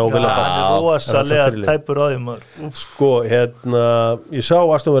óvinsæll og vilja hann er rosalega tæpur á þeim. Sko, hérna ég sá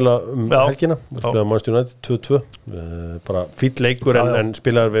Aston Villa helgina, spilaði Manchester United 2-2, bara fýll leikur en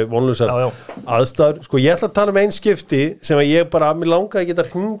spilaði við vonlausar aðstæður. Sko, ég ætla að tala um einn skipti sem að ég bara, mér langaði að geta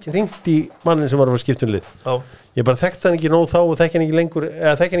hringt í mannin sem var að fara skiptum lið. Ég bara þekkti hann ekki nóg þá og þekki hann ekki lengur,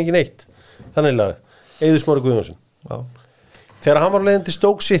 eða þekki hann ekki neitt. Þannig lagað. Eiður Smári Guðjónsson. Þegar hann var leiðin til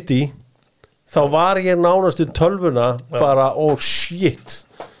Stoke City þá var ég nánast í tölvuna bara, shit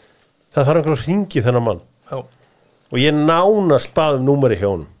það þarf einhver að hringi þennan mann og ég nánast baðum númeri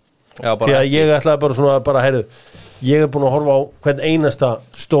hjá honum því að ég ætlaði bara svona bara, heyrðu, ég er búin að horfa á hvern einasta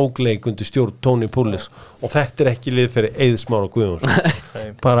Stoke-leik undir stjórn Tony Pulis og þetta er ekki lið fyrir Eiður Smára Guðjónsson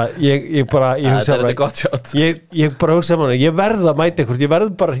bara, ég bara ég bara hugsa um hann, ég verð að mæta einhvern, ég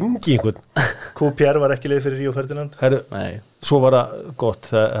verð bara að hringi einhvern. QPR var ekki lið fyrir Ríó Ferdinand. Svo var það gott,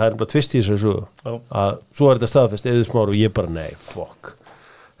 það er bara tvist í þessu að svo er þetta staðfest Eiður Smára og ég bara, nei, fuck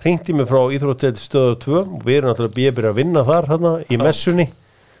hringdi mig frá Íþróttdeild stöðu 2 og við erum náttúrulega byrja að vinna þar hérna, í messunni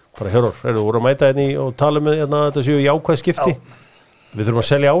bara Hjörvar, þú voru að mæta henni og tala með hérna, þetta séu jákvæð skipti við þurfum að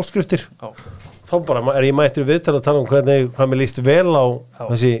selja áskriftir þá bara er ég mættur viðtal að tala um hvað mér líst vel á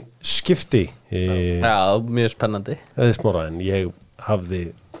þessi skipti Já, mjög spennandi Eiður Smára, en ég hafði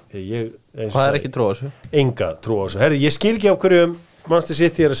Hvað er ekki trú á þessu? Enga trú á þessu, herri, ég skil ekki á hverju Manchester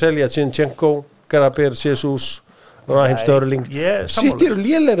City er að selja Zinchenko, Gabriel Jesus Raheem Sterling City eru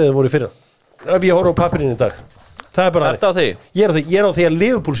lélegri þegar voru í fyrra ef ég horf á pappirinn í dag það er bara ég er á því að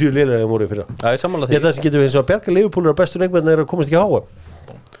Liverpool séu lélegri þegar voru í fyrra Já, ég sammála því Þetta sem getur við eins og að berga Liverpool er að bestu leikmenn er að komast ekki á HM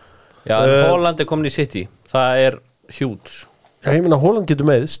Já, en Holland er komin í City það er huge Já, ég meina Holland getur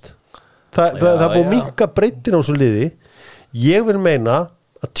meðist það er búið minnka breytin á svo liði ég vil meina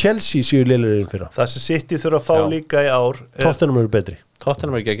að Chelsea séu lélegri en fyrra Það sem City þurfa að fá líka í ár Tottenham eru betri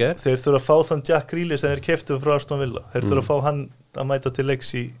Tottenham er ekki Þeir þurfa að fá þann Jack Grealish sem þeir keyptu frá Aston Villa þeir þurfa að fá hann að mæta til leiks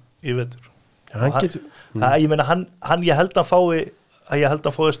í vetur ég meina ég held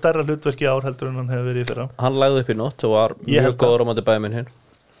að fái stærra hlutverk í ár heldur en hann hefur verið í fyrra Hann lagði upp í nótt og var mjög góður á móti Bayern hér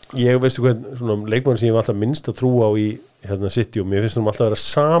Ég veistu hvað, svona leikmann sem ég var alltaf minnst að trúa á í hérna City og mér finnst það alltaf að vera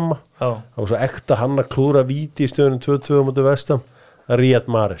sama það var svo ekta hann að klúra víti í stöðunum 2-2 á móti Vestam Riyad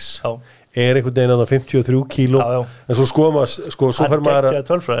Mahrez er einhvern veginn að 53 kíló en svo skoðum maður svo fer maður alltaf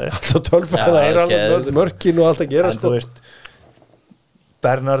tölfræði það er alveg mörkin og allt að gera en þú veist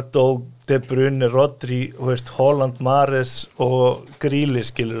Bernardo De Bruyne, Rodri, Holland, Mahrez og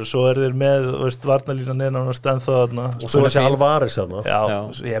Grealish skilur, svo þeir með varnarlínan nánast ennþá þarna og svo þessi Alvarez þarna já,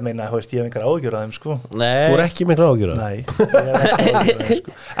 ég meina, ég hef engar ágjör að þeim sko. Þú er ekki mikla ágjör að Nei, ég hef engar ágjör að þeim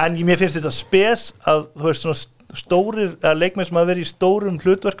sko. En mér finnst þetta spes að svona stórir, að leikmenn sem hafa verið í stórum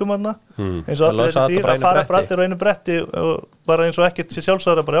hlutverkum þarna eins og allir þessi þrír að fara bara allir á einu bretti og bara eins og ekkert sé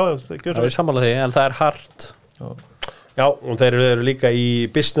sjálfsagðara bara það er sammála því, en það er hart Já, og þeir eru líka í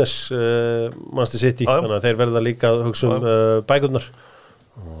business Manchester City, þannig að þeir verða líka að hugsa bækurnar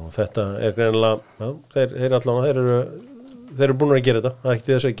og þetta er greinilega þeir eru búin að gera þetta það er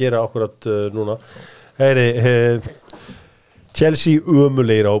ekkert þess að gera akkurat núna Chelsea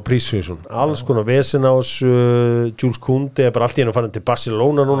ömulegir á prísvísun alls konar vesen á Jules Koundé er bara allt í einu farin til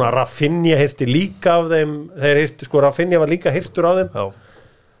Barcelona núna Rafinha hirti líka af þeim Rafinha var líka hirtur af þeim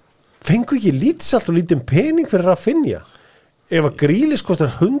fengu ekki lítið og lítið pening fyrir Rafinha ef að Grealish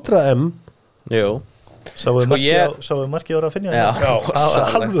kostar 100M Jú Sáuðu markið á Rafinha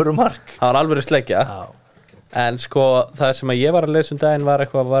alvöru mark það var alvöru sleggja en sko það sem að ég var að lesa daginn var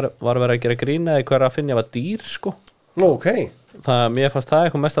eitthvað var verið að gera grína eitthvað Rafinha var dýr sko það mér fannst það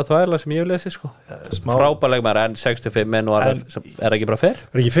eitthvað mest að þvæla sem ég hef lesið sko frábærleg maður en 65 menn og er ekki bara fer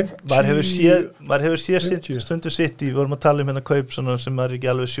er ekki 50 maður hefur séð stundu sitt í, við vorum að tala hérna kaup svona, sem maður er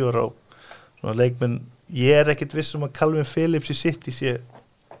ekki alveg sjór á svona leikmenn, ég er ekkert viss að Calvin Phillips í City sé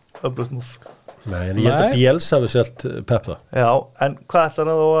öflugt múf Nei, en ég held að Bielsa við selt peppa Já, en hvað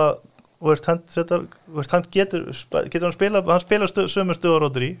ætlar hann þá að hann getur hann spila sömu stöður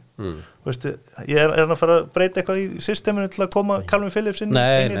Rodri ég er hann að fara að breyta eitthvað í systeminu til að koma Calvin Phillips inn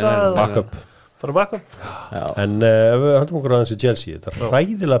í það bara backup en ef við höldum okkur aðeins í Chelsea þetta er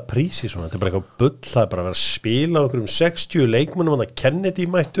hræðilega prísi svona, þetta er bara eitthvað bull það er bara að vera að spila okkur 60 leikmönnum að Kennedy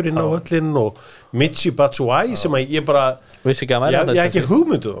mættur inn á öllin og Michy Batshuayi sem að ég bara ég ekki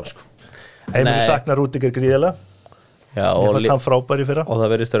hugmyndu þá sko Heimili saknar Rúdiger gríðilega Já, og hann frábær í fyrra og það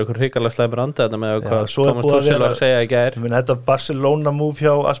verðist vera ykkur hrikalega slæmur andi þetta með hvað Thomas Tuchel var að segja í gær þetta Barcelona move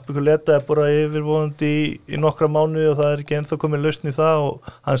hjá Aspilicueta er bara yfirvonandi í nokkra mánuði og það er ekki ennþá komið lausn í það og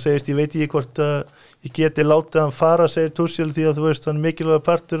hann segist ég veit ekki hvort ég geti látið hann fara segir Tuchel því að þú veist hann er mikilvæg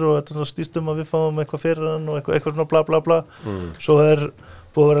partur og þetta stýst að við fáum eitthvað fyrir hann og eitthvað svona bla bla bla svo er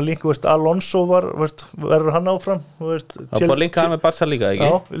búið að vera líka Alonso verður hann áfram það búið að líka hann með Barca líka ekki?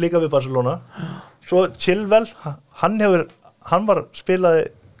 Já, líka við Barcelona svo Chilwell, hann var spilaði,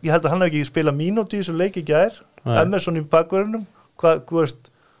 ég held að hann hef ekki spilað mínútu í þessu leik í gær Emerson í bakverðinum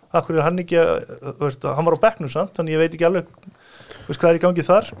akkur er hann ekki hann var á bekknum samt, þannig ég veit ekki alveg hvað er í gangi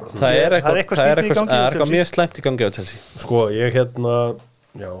þar það er eitthvað mjög slæmt í gangi á Chelsea sko ég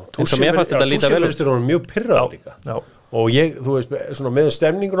Tuchel er mjög pirrað líka og ég, þú veist, svona með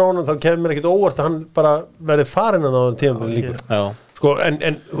stemningur á hann þá kemur mér ekkert óvart að hann bara verði farin að á tíma líkur sko, en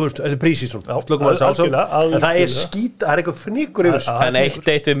þú veist, þetta er prísísson en það er skít, það er eitthvað fníkur yfir en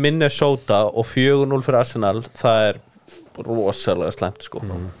 1-1 við Minnesota og 4-0 fyrir Arsenal það er rosalega slæmt sko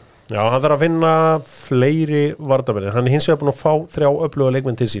Já, hann þarf að finna fleiri vardamenn hann er hins vegar búin að fá 3 öfluga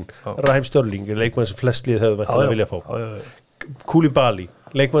leikmenn til sín Raheem Sterling, leikmenn sem flest lið hefur væntanlega viljað fá Koulibaly,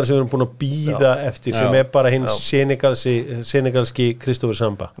 leikmenn sem við erum búin að bíða eftir sem er bara hins senegalski Kristoffer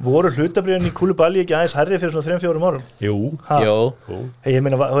Samba voru hlutabriðin í Koulibaly ekki aðeins herri fyrir svona 3-4 árum? Jú ég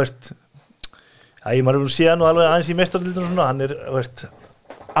meina, ég maður að sé nú alveg aðeins í meistardeildinni svona, hann er,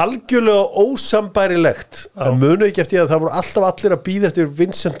 algjörlega ósambærilegt en munu ekki eftir að það voru alltaf allir að bíða eftir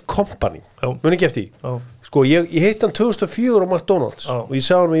Vincent Kompany munu ekki eftir sko ég hitt hann 2004 á McDonald's og ég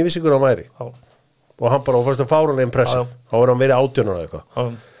sá hann og ég vissi ykkur á mæri og hann bara fannst að fáranlega impressive þá var hann verið 18 ára eitthvað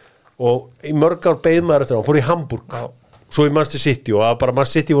og í mörg ár beið maður eftir hann fór í Hamburg svo í Manchester City og bara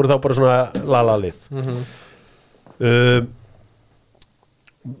Manchester City voru þá bara svona lala-lið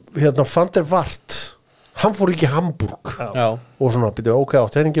Van der Vaart hann fór ekki í Hamburg og svona byrju ok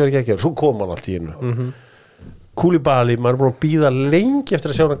átt þetta ekki verið ekki svo kom hann allt í innu Koulibaly, maður er búin að bíða lengi eftir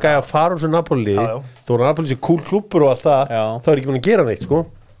að sjá hann að gæja að fara úr svo Napoli þó að Napoli sé cool klúbbur og allt það þá er ekki búin að gera neitt sko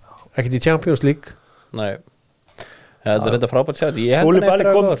ekkert í Champions League Nei, það er þetta frábært sjátt Koulibaly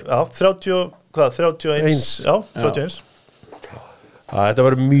kom, 31 Þetta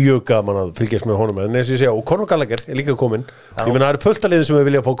var mjög gaman að fylgjast með honum en eins og ég segja, og Conor Gallagher er líka komin ég menna það eru fullt að liðin sem við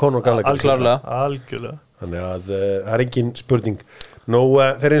vilja fá Conor Gallagher algjörlega þannig að það er engin spurning Nú,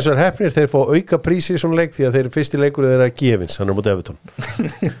 þeir eins og hefnir, þeir fá auka prísi í svona leik því að þeir fyrsti leikur þeirra gefins, hann mútið Everton.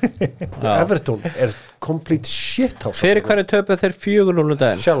 Everton complete shithouse. Fyrir hverju töpu þeir 4-0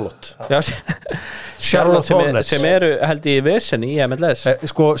 daginn? Charlotte. Já, Charlotte Hornets. Sem eru held í vesen í MLS.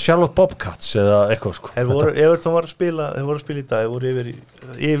 Charlotte Bobcats eða eitthvað sko. Everton var að spila, þeir voru að spila í dag, þeir voru yfir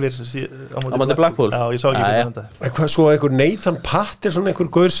á móti Blackpool. Já, ég sá ekki þetta. Eitthvað svo einhver Nathan Patterson,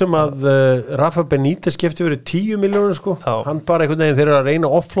 einhver gaur sem að Rafa Benítez skipti verið 10 milljónir sko. Hann bara einhvern veginn þeir eru að reyna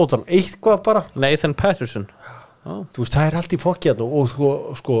að offloada hann eitthvað bara. Nathan Patterson. Þú veist, það allt í fokki hérna og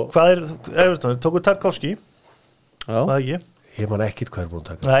sko. Hvað Everton, tóku Tarkovski? Já. Það ekki? Ég man ekkit hvað búin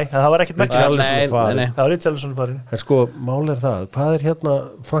að taka. Nei, það var ekkit með Nei. Það var Richarlison farin. En sko, mál það, hvað hérna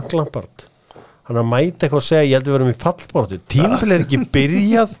Frank Lampard? Hann að mæta eitthvað að segja, ég held að við verum í fallbortu. Tímabil ekki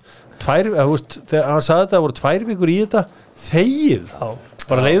byrjað, þegar hann sagði þetta, það voru 2 vikur í þetta, þegið.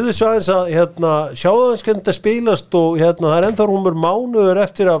 Bara leiðu þessu aðeins að sjáðu aðeins hvernig þetta spilast og það er ennþá rúmur mánuður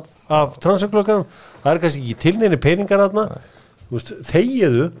eftir af transferklokkanum. Það er kannski ekki tilneini peningar þarna.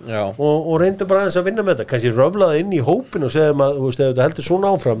 Þegiðu og reyndu bara aðeins að vinna með þetta, kannski röflaði inn í hópin og segðum að ef þetta heldur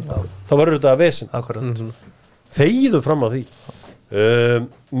svona áfram þá verður þetta að vesen. Þegiðu fram á því.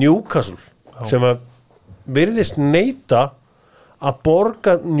 Newcastle sem að virðist neita að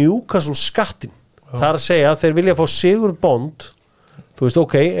borga Newcastle skattin. Það er að segja að þeir vilja fá sigur bond, þú veist,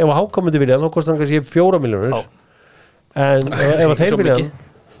 ok, ef að HK myndi vilja þá kostar hann kannski 4 milljónir en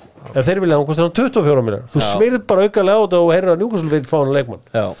ef þeir vilja þá kostar hann 24 milljónir. Þú smirð bara aukalega á þetta og heyrir að Newcastle vil fá hann leikmann.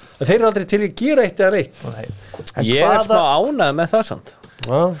 En þeir eru aldrei til að gera eitt eða neitt. Ég er smá ánægð með það samt.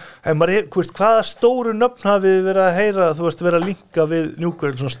 En maður, hvaða stóru nöfn hafið verið að heyra, þú veist, verið að linka við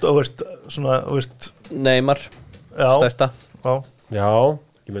Newcastle, svona, Neymar, stærsta. Já,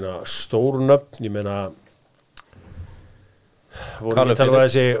 ég meina stóru nöfn, ég meina voru við talað um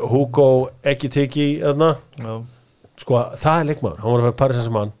þessi Hugo Ekitiki þarna. Sko, það er leikmaður, hann var að vera Paris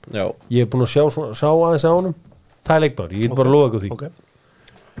Saint-Germain. Ég er búin að sjá aðeins á honum. Það er leikmaður, ég get bara að lofa ykkur því.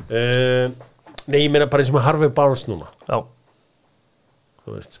 Nei, ég meina bara eins og með Harvey Barnes núna.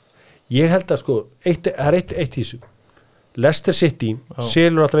 Þú veist. Ég held að sko, það er eitt í þessu. Leicester City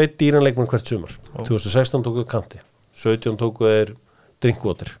selur alltaf eitt dýran leikmann hvert sumar. 2016 tókuðu Kanti, 17 tókuðu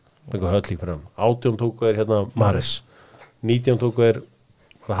Drinkwater, eitthvað höll í fyrir hann. 18 tókuðu hérna Mahrez, 19 tókuðu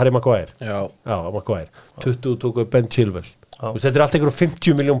Harry Maguire. Maguire. 20 tókuðu Ben Chilwell. Þetta er allt einhverjum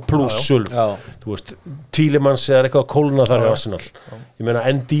 50 miljón pluss sölur. Þú veist, Tielemans er eitthvað að kólna þar í Arsenal. Ég meina,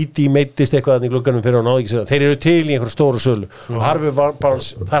 NDD meittist eitthvað í glugganum fyrir að náði ekki sér. Þeir eru til í einhverju stóru sölu. Og Harvey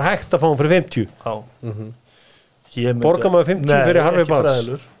Barnes, það er hægt að fá hann fyrir 50. Borgar maður 50 fyrir Harvey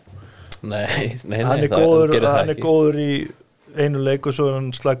Barnes? Nei. Hann er góður í einu leik og svo er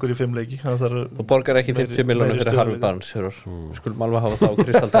hann slagur í 5 leiki. Þú borgar ekki 50 miljónir fyrir Harvey Barnes. Skulum alveg hafa það á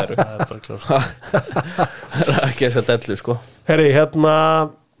kristaldæru. Það er bara klart. Það er ekki þess að dellu, sko. Herri, ég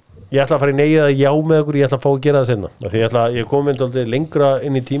ætla að fara í neyið að já með ykkur, ég ætla að fá að gera það senna. Því ég kom aldrei lengra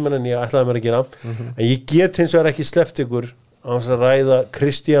inn í tíman en ég ætlaði mér að gera. En ég get hins vegar ekki sleppt ykkur á hans að ræða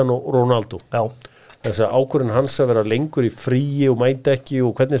Cristiano Ronaldo. Þess að ákvörðin hans að vera lengur í fríi og mæta ekki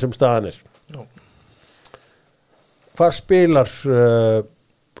og hvernig sem staðan er. Hvað spilar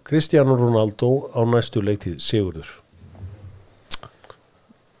Cristiano Ronaldo á næstu leiktíð, Sigurður?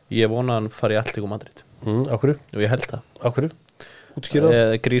 Ég vona að hann fari í Atletico Madrid. Á hverju? Og ég held það. Á hverju?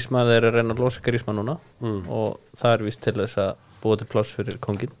 Útskýrað? Griezmann er að reyna að losa Griezmann núna og það er víst til þess að búa til pláss fyrir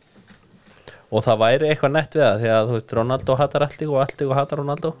kongin. Og það væri eitthvað nett við það því að þú veist, Ronaldo hatar Atletico og Atletico hatar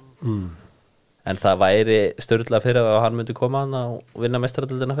Ronaldo. En það væri störðlega fyrir að hann myndi koma hann og vinna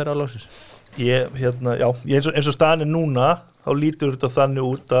meistaradeildina fyrir á lóksins. Eins og staðan er núna, þá lítur þetta þannig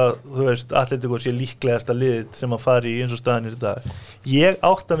út að þú veist, Atletico sé líklegasta liðið sem að fara í eins og staðan er í dag. Ég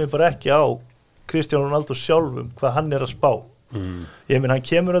átta mig bara ekki á Cristiano Ronaldo sjálfum hvað hann er að spá. Ég meina, hann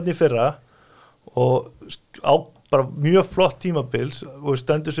kemur hann í fyrra og á bara mjög flott tímabil og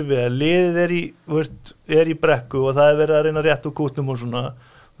stendur sig við að liðið er í brekku og það er verið að reyna rétt úr kútnum og svona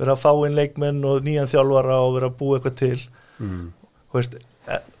verið að fá inn leikmenn og nýjan þjálfara og verið að búa eitthvað til.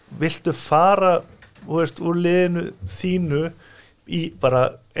 Viltu fara úr liðinu þínu í bara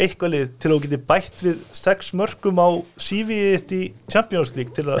eitthvað lið til að geti bætt við 6 mörkum á CV-ið í Champions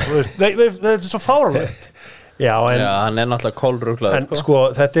League til að, þetta er svo fáránlegt. Já, hann er náttúrulega kólruglaður. En sko,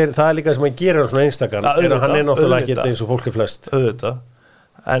 það er líka sem hann gerir á svona einstakann, hann er náttúrulega ekki eins og fólk er flest. Auðvitað.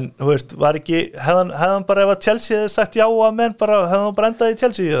 En, þú veist, var ekki, hefði hann bara ef að Chelsea hefði sagt já að menn bara, hefði hann bara endað í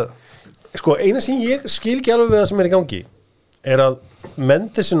Chelsea? Sko, eina sem ég skil ekki alveg við það sem er í gangi, er að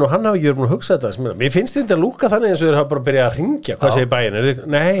Mendesin og hann hafa ekki verið búin að hugsa þetta. Mér finnst þetta að lúka þannig eins og þeir hafa bara byrjað að ringja, hvað segir bæinn?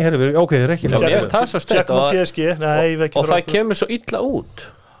 Nei, ok, þeir eru ekki. Það er svo stutt og það kemur svo illa út.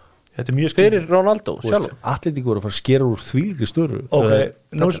 Þetta mjög fyrir Ronaldo sjálf. Atletico voru að fara að skera úr þvílíkri störu.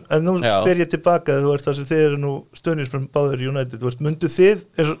 Nú spyr ég tilbaka, þú veist það sem þið eru nú stöðnismenn báðir United, þú veist, myndu þið,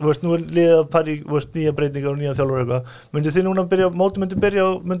 þú veist, nú liðið að fara í nýja breytingar og nýja þjálfur eitthvað, myndu þið núna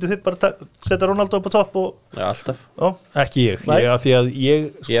myndu þið bara setja Ronaldo upp á topp og... Já, alltaf. Ekki ég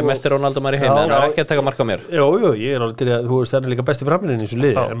er mestir Ronaldo maður í heim, en það er ekki að taka mark á mér. Jú, ég er alveg til að, þú veist, það er líka besti framlinn í þessu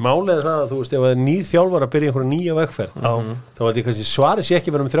liði, en málið það að, þú veist, ef það er nýr þjálfar að byrja einhverja nýja vegferð, þá var þetta kannski svari sér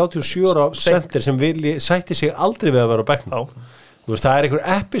ekki vera með 37 ára center sem sætti sig aldrei við að vera á bekknum. Þú veist, það er einhver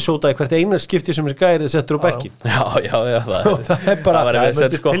episóda í hvert eina skipti sem þessi gærið settur á bekkin. Já, það er bara það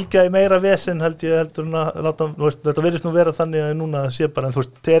myndi fylgja í meira vesen heldur en að láta, þetta virðist nú vera þannig að núna sé bara, en þú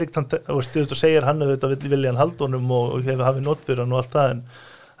veist, segir hann að þetta vilja hann haldunum og hefur hafið notbyrjan og allt það, en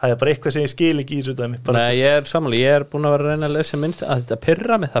það er bara eitthvað sem ég skil ekki í þessu dæmi. Nei, ég er samanlega, ég er búin að vera að reyna að lesa minnst að þetta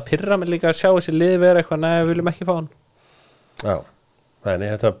pirra mig líka að sjá þessi lið vera eitthvað, nei, við viljum ekki fá hann. Já, nei,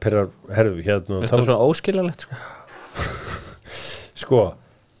 þetta pirrar herðu hérna. Þetta er svona óskiljanlegt, Sko,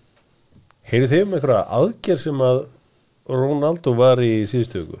 heyrðu þið einhverja aðgerð sem að Ronaldo var í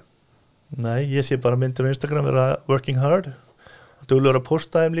síðustu viku? Nei, ég sé bara myndir á Instagram vera working hard. Þú vilja vera að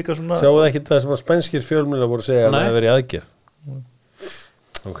posta þeim líka svona. Sjáu það ekki það sem að spænskir fjölmiðlar voru að segja að það hefur verið aðgerð?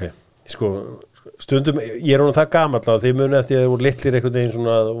 Ok, sko, stundum, ég er það gamall að þið muni eftir að þið voru litlir einhvern veginn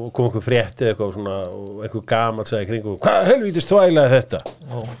svona, kom einhver frétti eitthvað svona og einhver gamall sagði kring og hvað helvítis þvælaði þetta?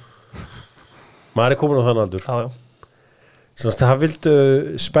 Maður er komin á þann aldur. Já. Þannig að það vildu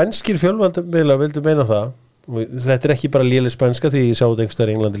spænskir fjölmiðlar vildu meina það og þetta er ekki bara léleg spænska því ég sá þetta einhvers staðar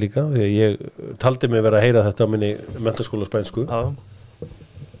í Englandi líka því ég taldi mig vera að heyra þetta á minni menntaskóla spænsku þannig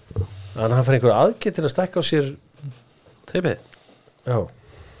að hann fær einhver aðgerð til að stækka á sér Teipið? Já,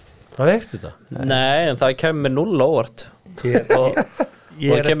 það er þetta Nei, en það kemur 0 óvart og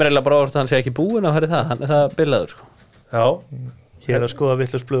það kemur eiginlega bara óvart að hann sé ekki búinn að fara í það, hann er það bilaður sko. Já, ég er að skoða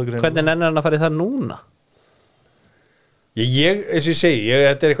vitlaus blöðgrein. Hvernig nennir hann að fara í það núna? Ég eins og ég segi,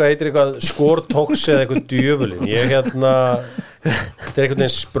 þetta er heitir eitthvað skortóks eða eitthvað djöfulinn þetta er einhvern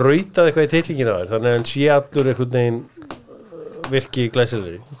veginn sprautað eitthvað í teitlingina þar þannig að hann sé allur einhvern veginn virki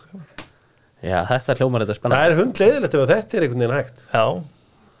glæsilegri Já, þetta hljómar þetta spennandi Það er hundleiðilegt ef þetta er einhvern veginn hægt Já.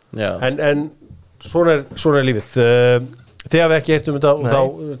 En svona er lífið þið hafi ekki heyrt þetta og þá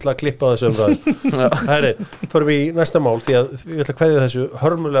ætla að klippa þessu umræðu Herri, förum í næsta mál því að við ætla að kveðja þessu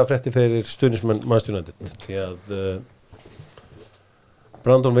hörmulega frétti fyrir stuðningsmenn Manchester United því að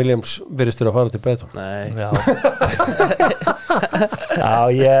Brandon Williams virðist að fara til Brighton Nei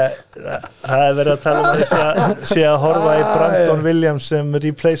það er verið að tala um þetta sé að horfa í Brandon Williams sem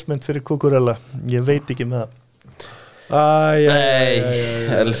replacement fyrir Cucurella ég veit ekki með það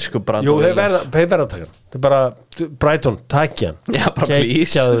elsku Brandon Jú, þeir verða að taka hann það er bara, Brighton, takja hann Já, bara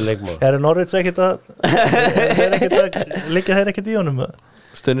please Er Norwich ekkert að liggja þeir ekkert í honum?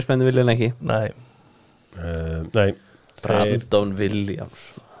 Stuðningsmenn vilja hann ekki Nei Brandon Williams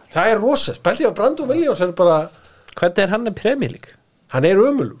Það er rosa, spældi á Brandon Williams er bara Hvernig er hann Premier League? Hann er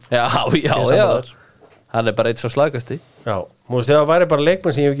ömurlegur Já Hann er bara eitt svo slagasti Já, múið þegar það væri bara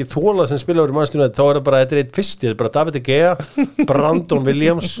leikmenn sem ég hef ekki þólað sem spila úr í Manchester United þá er það bara, þetta er eitt fyrst þetta er bara David De Gea, Brandon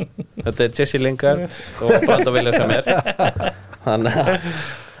Williams Þetta er Jesse Lingard og Brandon Williams sem er Þannig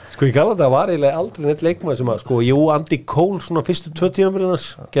Sko ég gala þetta var eiginlega aldrei neitt leikmann sem að sko, jú, Andy Cole svona fyrstu 2 tímabilinas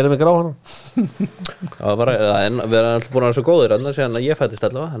gerði mig grá hana við erum alltaf búin að vera svo góðir annars en ég fættist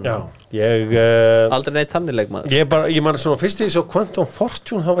allavega aldrei neitt þannig leikmann ég man svona fyrst því svo Quantum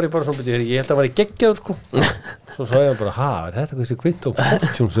Fortune þá var ég bara svona byrju, ég held að það var í geggjaður sko svo sagði ég bara, er þetta hvað þessi Quantum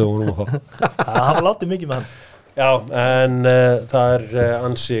Fortune sem við vorum að fá það látið mikið með hann Já, en það er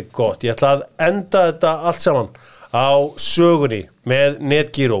ansi gott ég ætla að enda þetta allt saman á sögunni með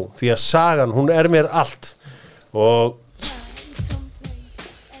Netgyro því að sagan, hún er mér allt og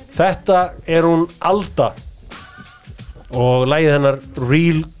þetta er hún Alda og lagið hennar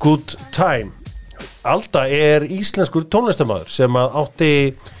Real Good Time Alda er íslenskur tónlistarmaður sem að átti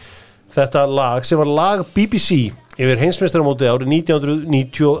þetta lag sem var lag BBC yfir heimsmeistaramótið árið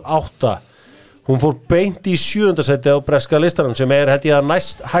 1998 hún fór beint í 7. sæti á breska listanum sem er held ég að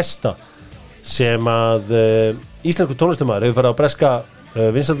næst hæsta sem að íslensku tónlistarmaður hefur farið á breska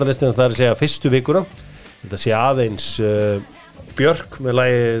vinsældarlistina það er að segja fyrstu vikuna þetta sé aðeins Björk með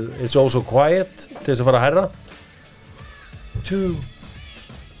lagið It's All So Quiet til þess að fara að herra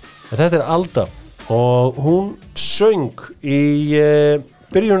þetta er Alda og hún söng í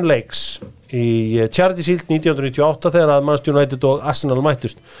byrjun leiks í Charity Shield 1998 þegar að Manchester United og Arsenal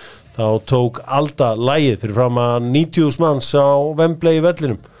mættust þá tók Alda lagið fyrir fram að 90.000 manns á Wembley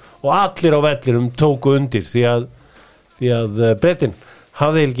vellinum og allir á vellinum tóku undir því að Bretinn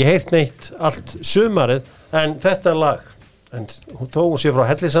hafði ekki heyrt neitt allt sumarið en þetta lag en þó hún sé frá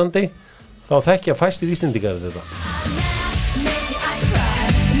Hellisandi þá þekkja fæstir Íslendingar þetta. Maybe I cry,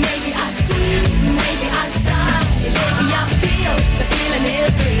 maybe I scream, maybe I sigh, maybe I feel the feeling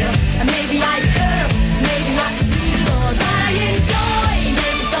is real, and maybe I curse, maybe I scream, Lord, I enjoy,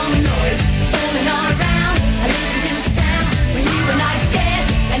 maybe some noise, fooling around, I listen to sound, when you and I get,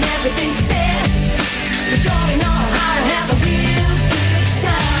 and everything's said, you surely know how to have a real good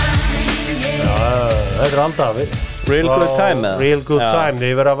time, yeah. Þetta alltaf Real good time eða? Real good Já. time,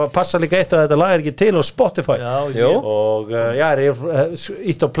 þið verða að passa líka eitt að þetta lag ekki til á Spotify Já, og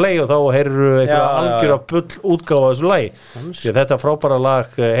ítt á play og þá heyrðu eitthvað algjör að bull útgáfa af þessu lagi því að þetta frábæra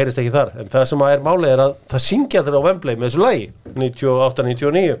lag heyrist ekki þar en það sem er málið að það syngja þetta á Wembley með þessu lagi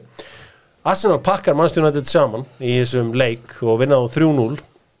 98-99 Arsenal pakkar Manchester United saman í þessum leik og vinna á 3-0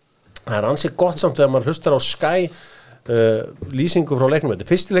 það ansið gott samt þegar maður hlustar á Sky lýsingu frá leiknum þetta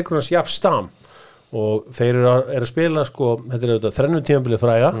fyrsti leikur hans Jaap Stam og þeir eru að spila sko, þetta er auðvitað þrennutímabilið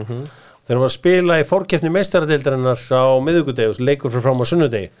fræga þeir eru að spila í fórkeppni meistaradeildarinnar á miðvikudegi og leikur fyrir fram á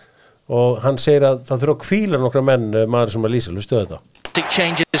sunnudegi og hann segir að það þurfa að hvíla nokkra menn maður sem að lýsa, hlustu þetta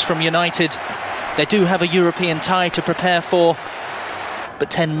Changes from United. They do have a European tie to prepare for, but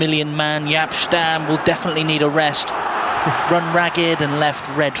 10 million man Jaap Stam will definitely need a rest. Run ragged and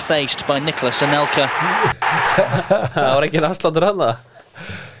left red-faced by Nicolas Anelka. Það var ekki afsláttur hann það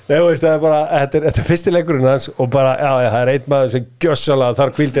Nei, veist, það er bara, þetta er fyrsti leikurinn hans og bara, það er einn maður sem gjössalega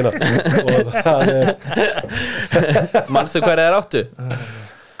þar hvíldina og það er Manstu hverja er áttu?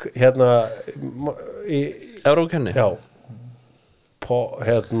 hérna í Eurókenni? já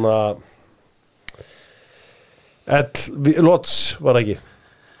hérna Lodz var það ekki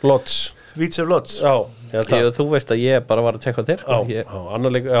Lodz Vítsef Lodz. já, Jú, þú veist að ég bara var að tjekka þér sko.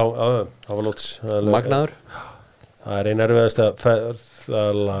 annar leik, það var Lodz Magnaður það er einn erfiðasta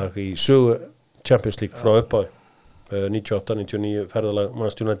ferðalag í sögu Champions League frá uppáði 98-99 ferðalag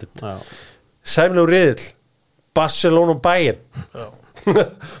Manchester United sæmlegur riðill Barcelona og Bayern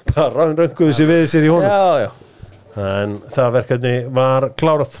bara rönguðu sér við sér í honum Já en það verkefni var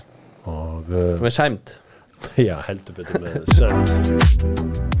klárað og Með sæmd já, heldur betur með sæmd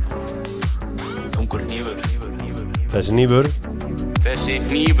Þungur hnífur. þessi nýfur Þessi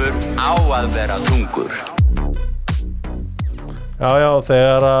hnífur á að vera þungur. já,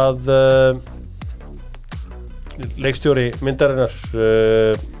 þegar að leikstjóri myndarinnar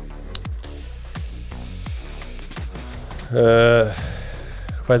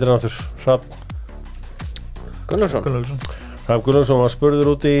hvað heitir hann aftur? Hrafn Gunnlaugsson Hrafn Gunnlaugsson var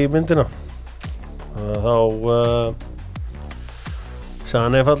spurður út í myndina þá sagði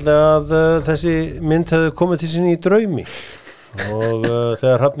hann einfallega að þessi mynd hefði komið til sín í draumi og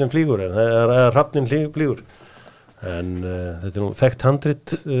þegar Hrafnin flýgur eða Hrafnin flýgur en þetta er nú þekkt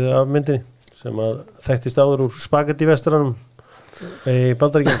handrit af myndinni sem að þekktist áður úr spagetti vesturanum í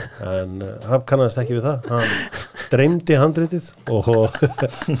Bandaríkjum en Hrafn kannast ekki við það hann dreymdi handritið og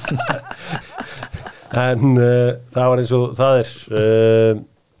en það var eins og það er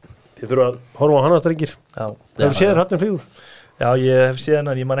ég þurfa að horfa á Hannastrengir hefur séð Hrafnin flýgur? Já, ég hef séð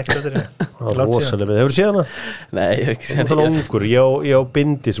hana en ég man ekki þetta það var rosalega hefur séð hana? Nei, ég hef ekki séð það er ungur, ég á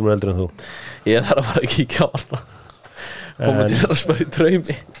bindi sem er eldri en þú Ég þarf að fara að kíkja á hana Koma til að spara í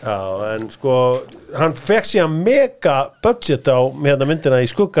draumi já, en sko hann fekk síðan mega budget á með myndina í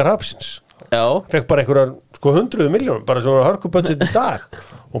skuggar hafsins Já fekk bara einhverjar sko 100 miljónum bara svona hörku budget í dag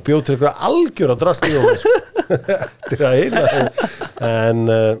og bjóð til einhverja algjör að drast í honum sko. til að heila en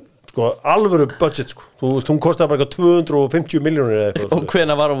sko alvöru budget sko þú veist hún kostaði bara 250 miljónir eða eitthvað Og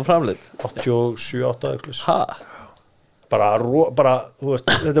hvenær var hún framleidd? 87-8 eitthvað Ha? bara þú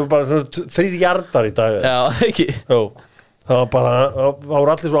veist þetta var bara svona 3 jardar í dag Já, ekki Jó, það var bara það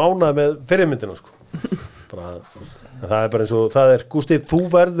voru allir svo ánægð með fyrirmyndina sko bara það er bara eins og það er Gústi, þú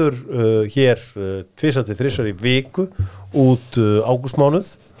verður hér 2-3 í viku út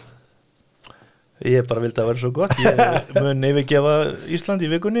ágústmánuð Ég bara vildi að vera svo gott ég mun yfirgefa Ísland í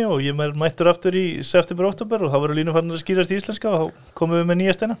vikunni og ég mættur aftur í september-oktober og þá verður línufarnar að skýrast í íslenska og þá komum við með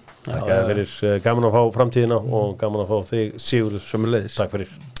nýja steina Það verður gaman að fá framtíðina og gaman að fá þig Sigurður Sömuleiðis Takk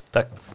fyrir Takk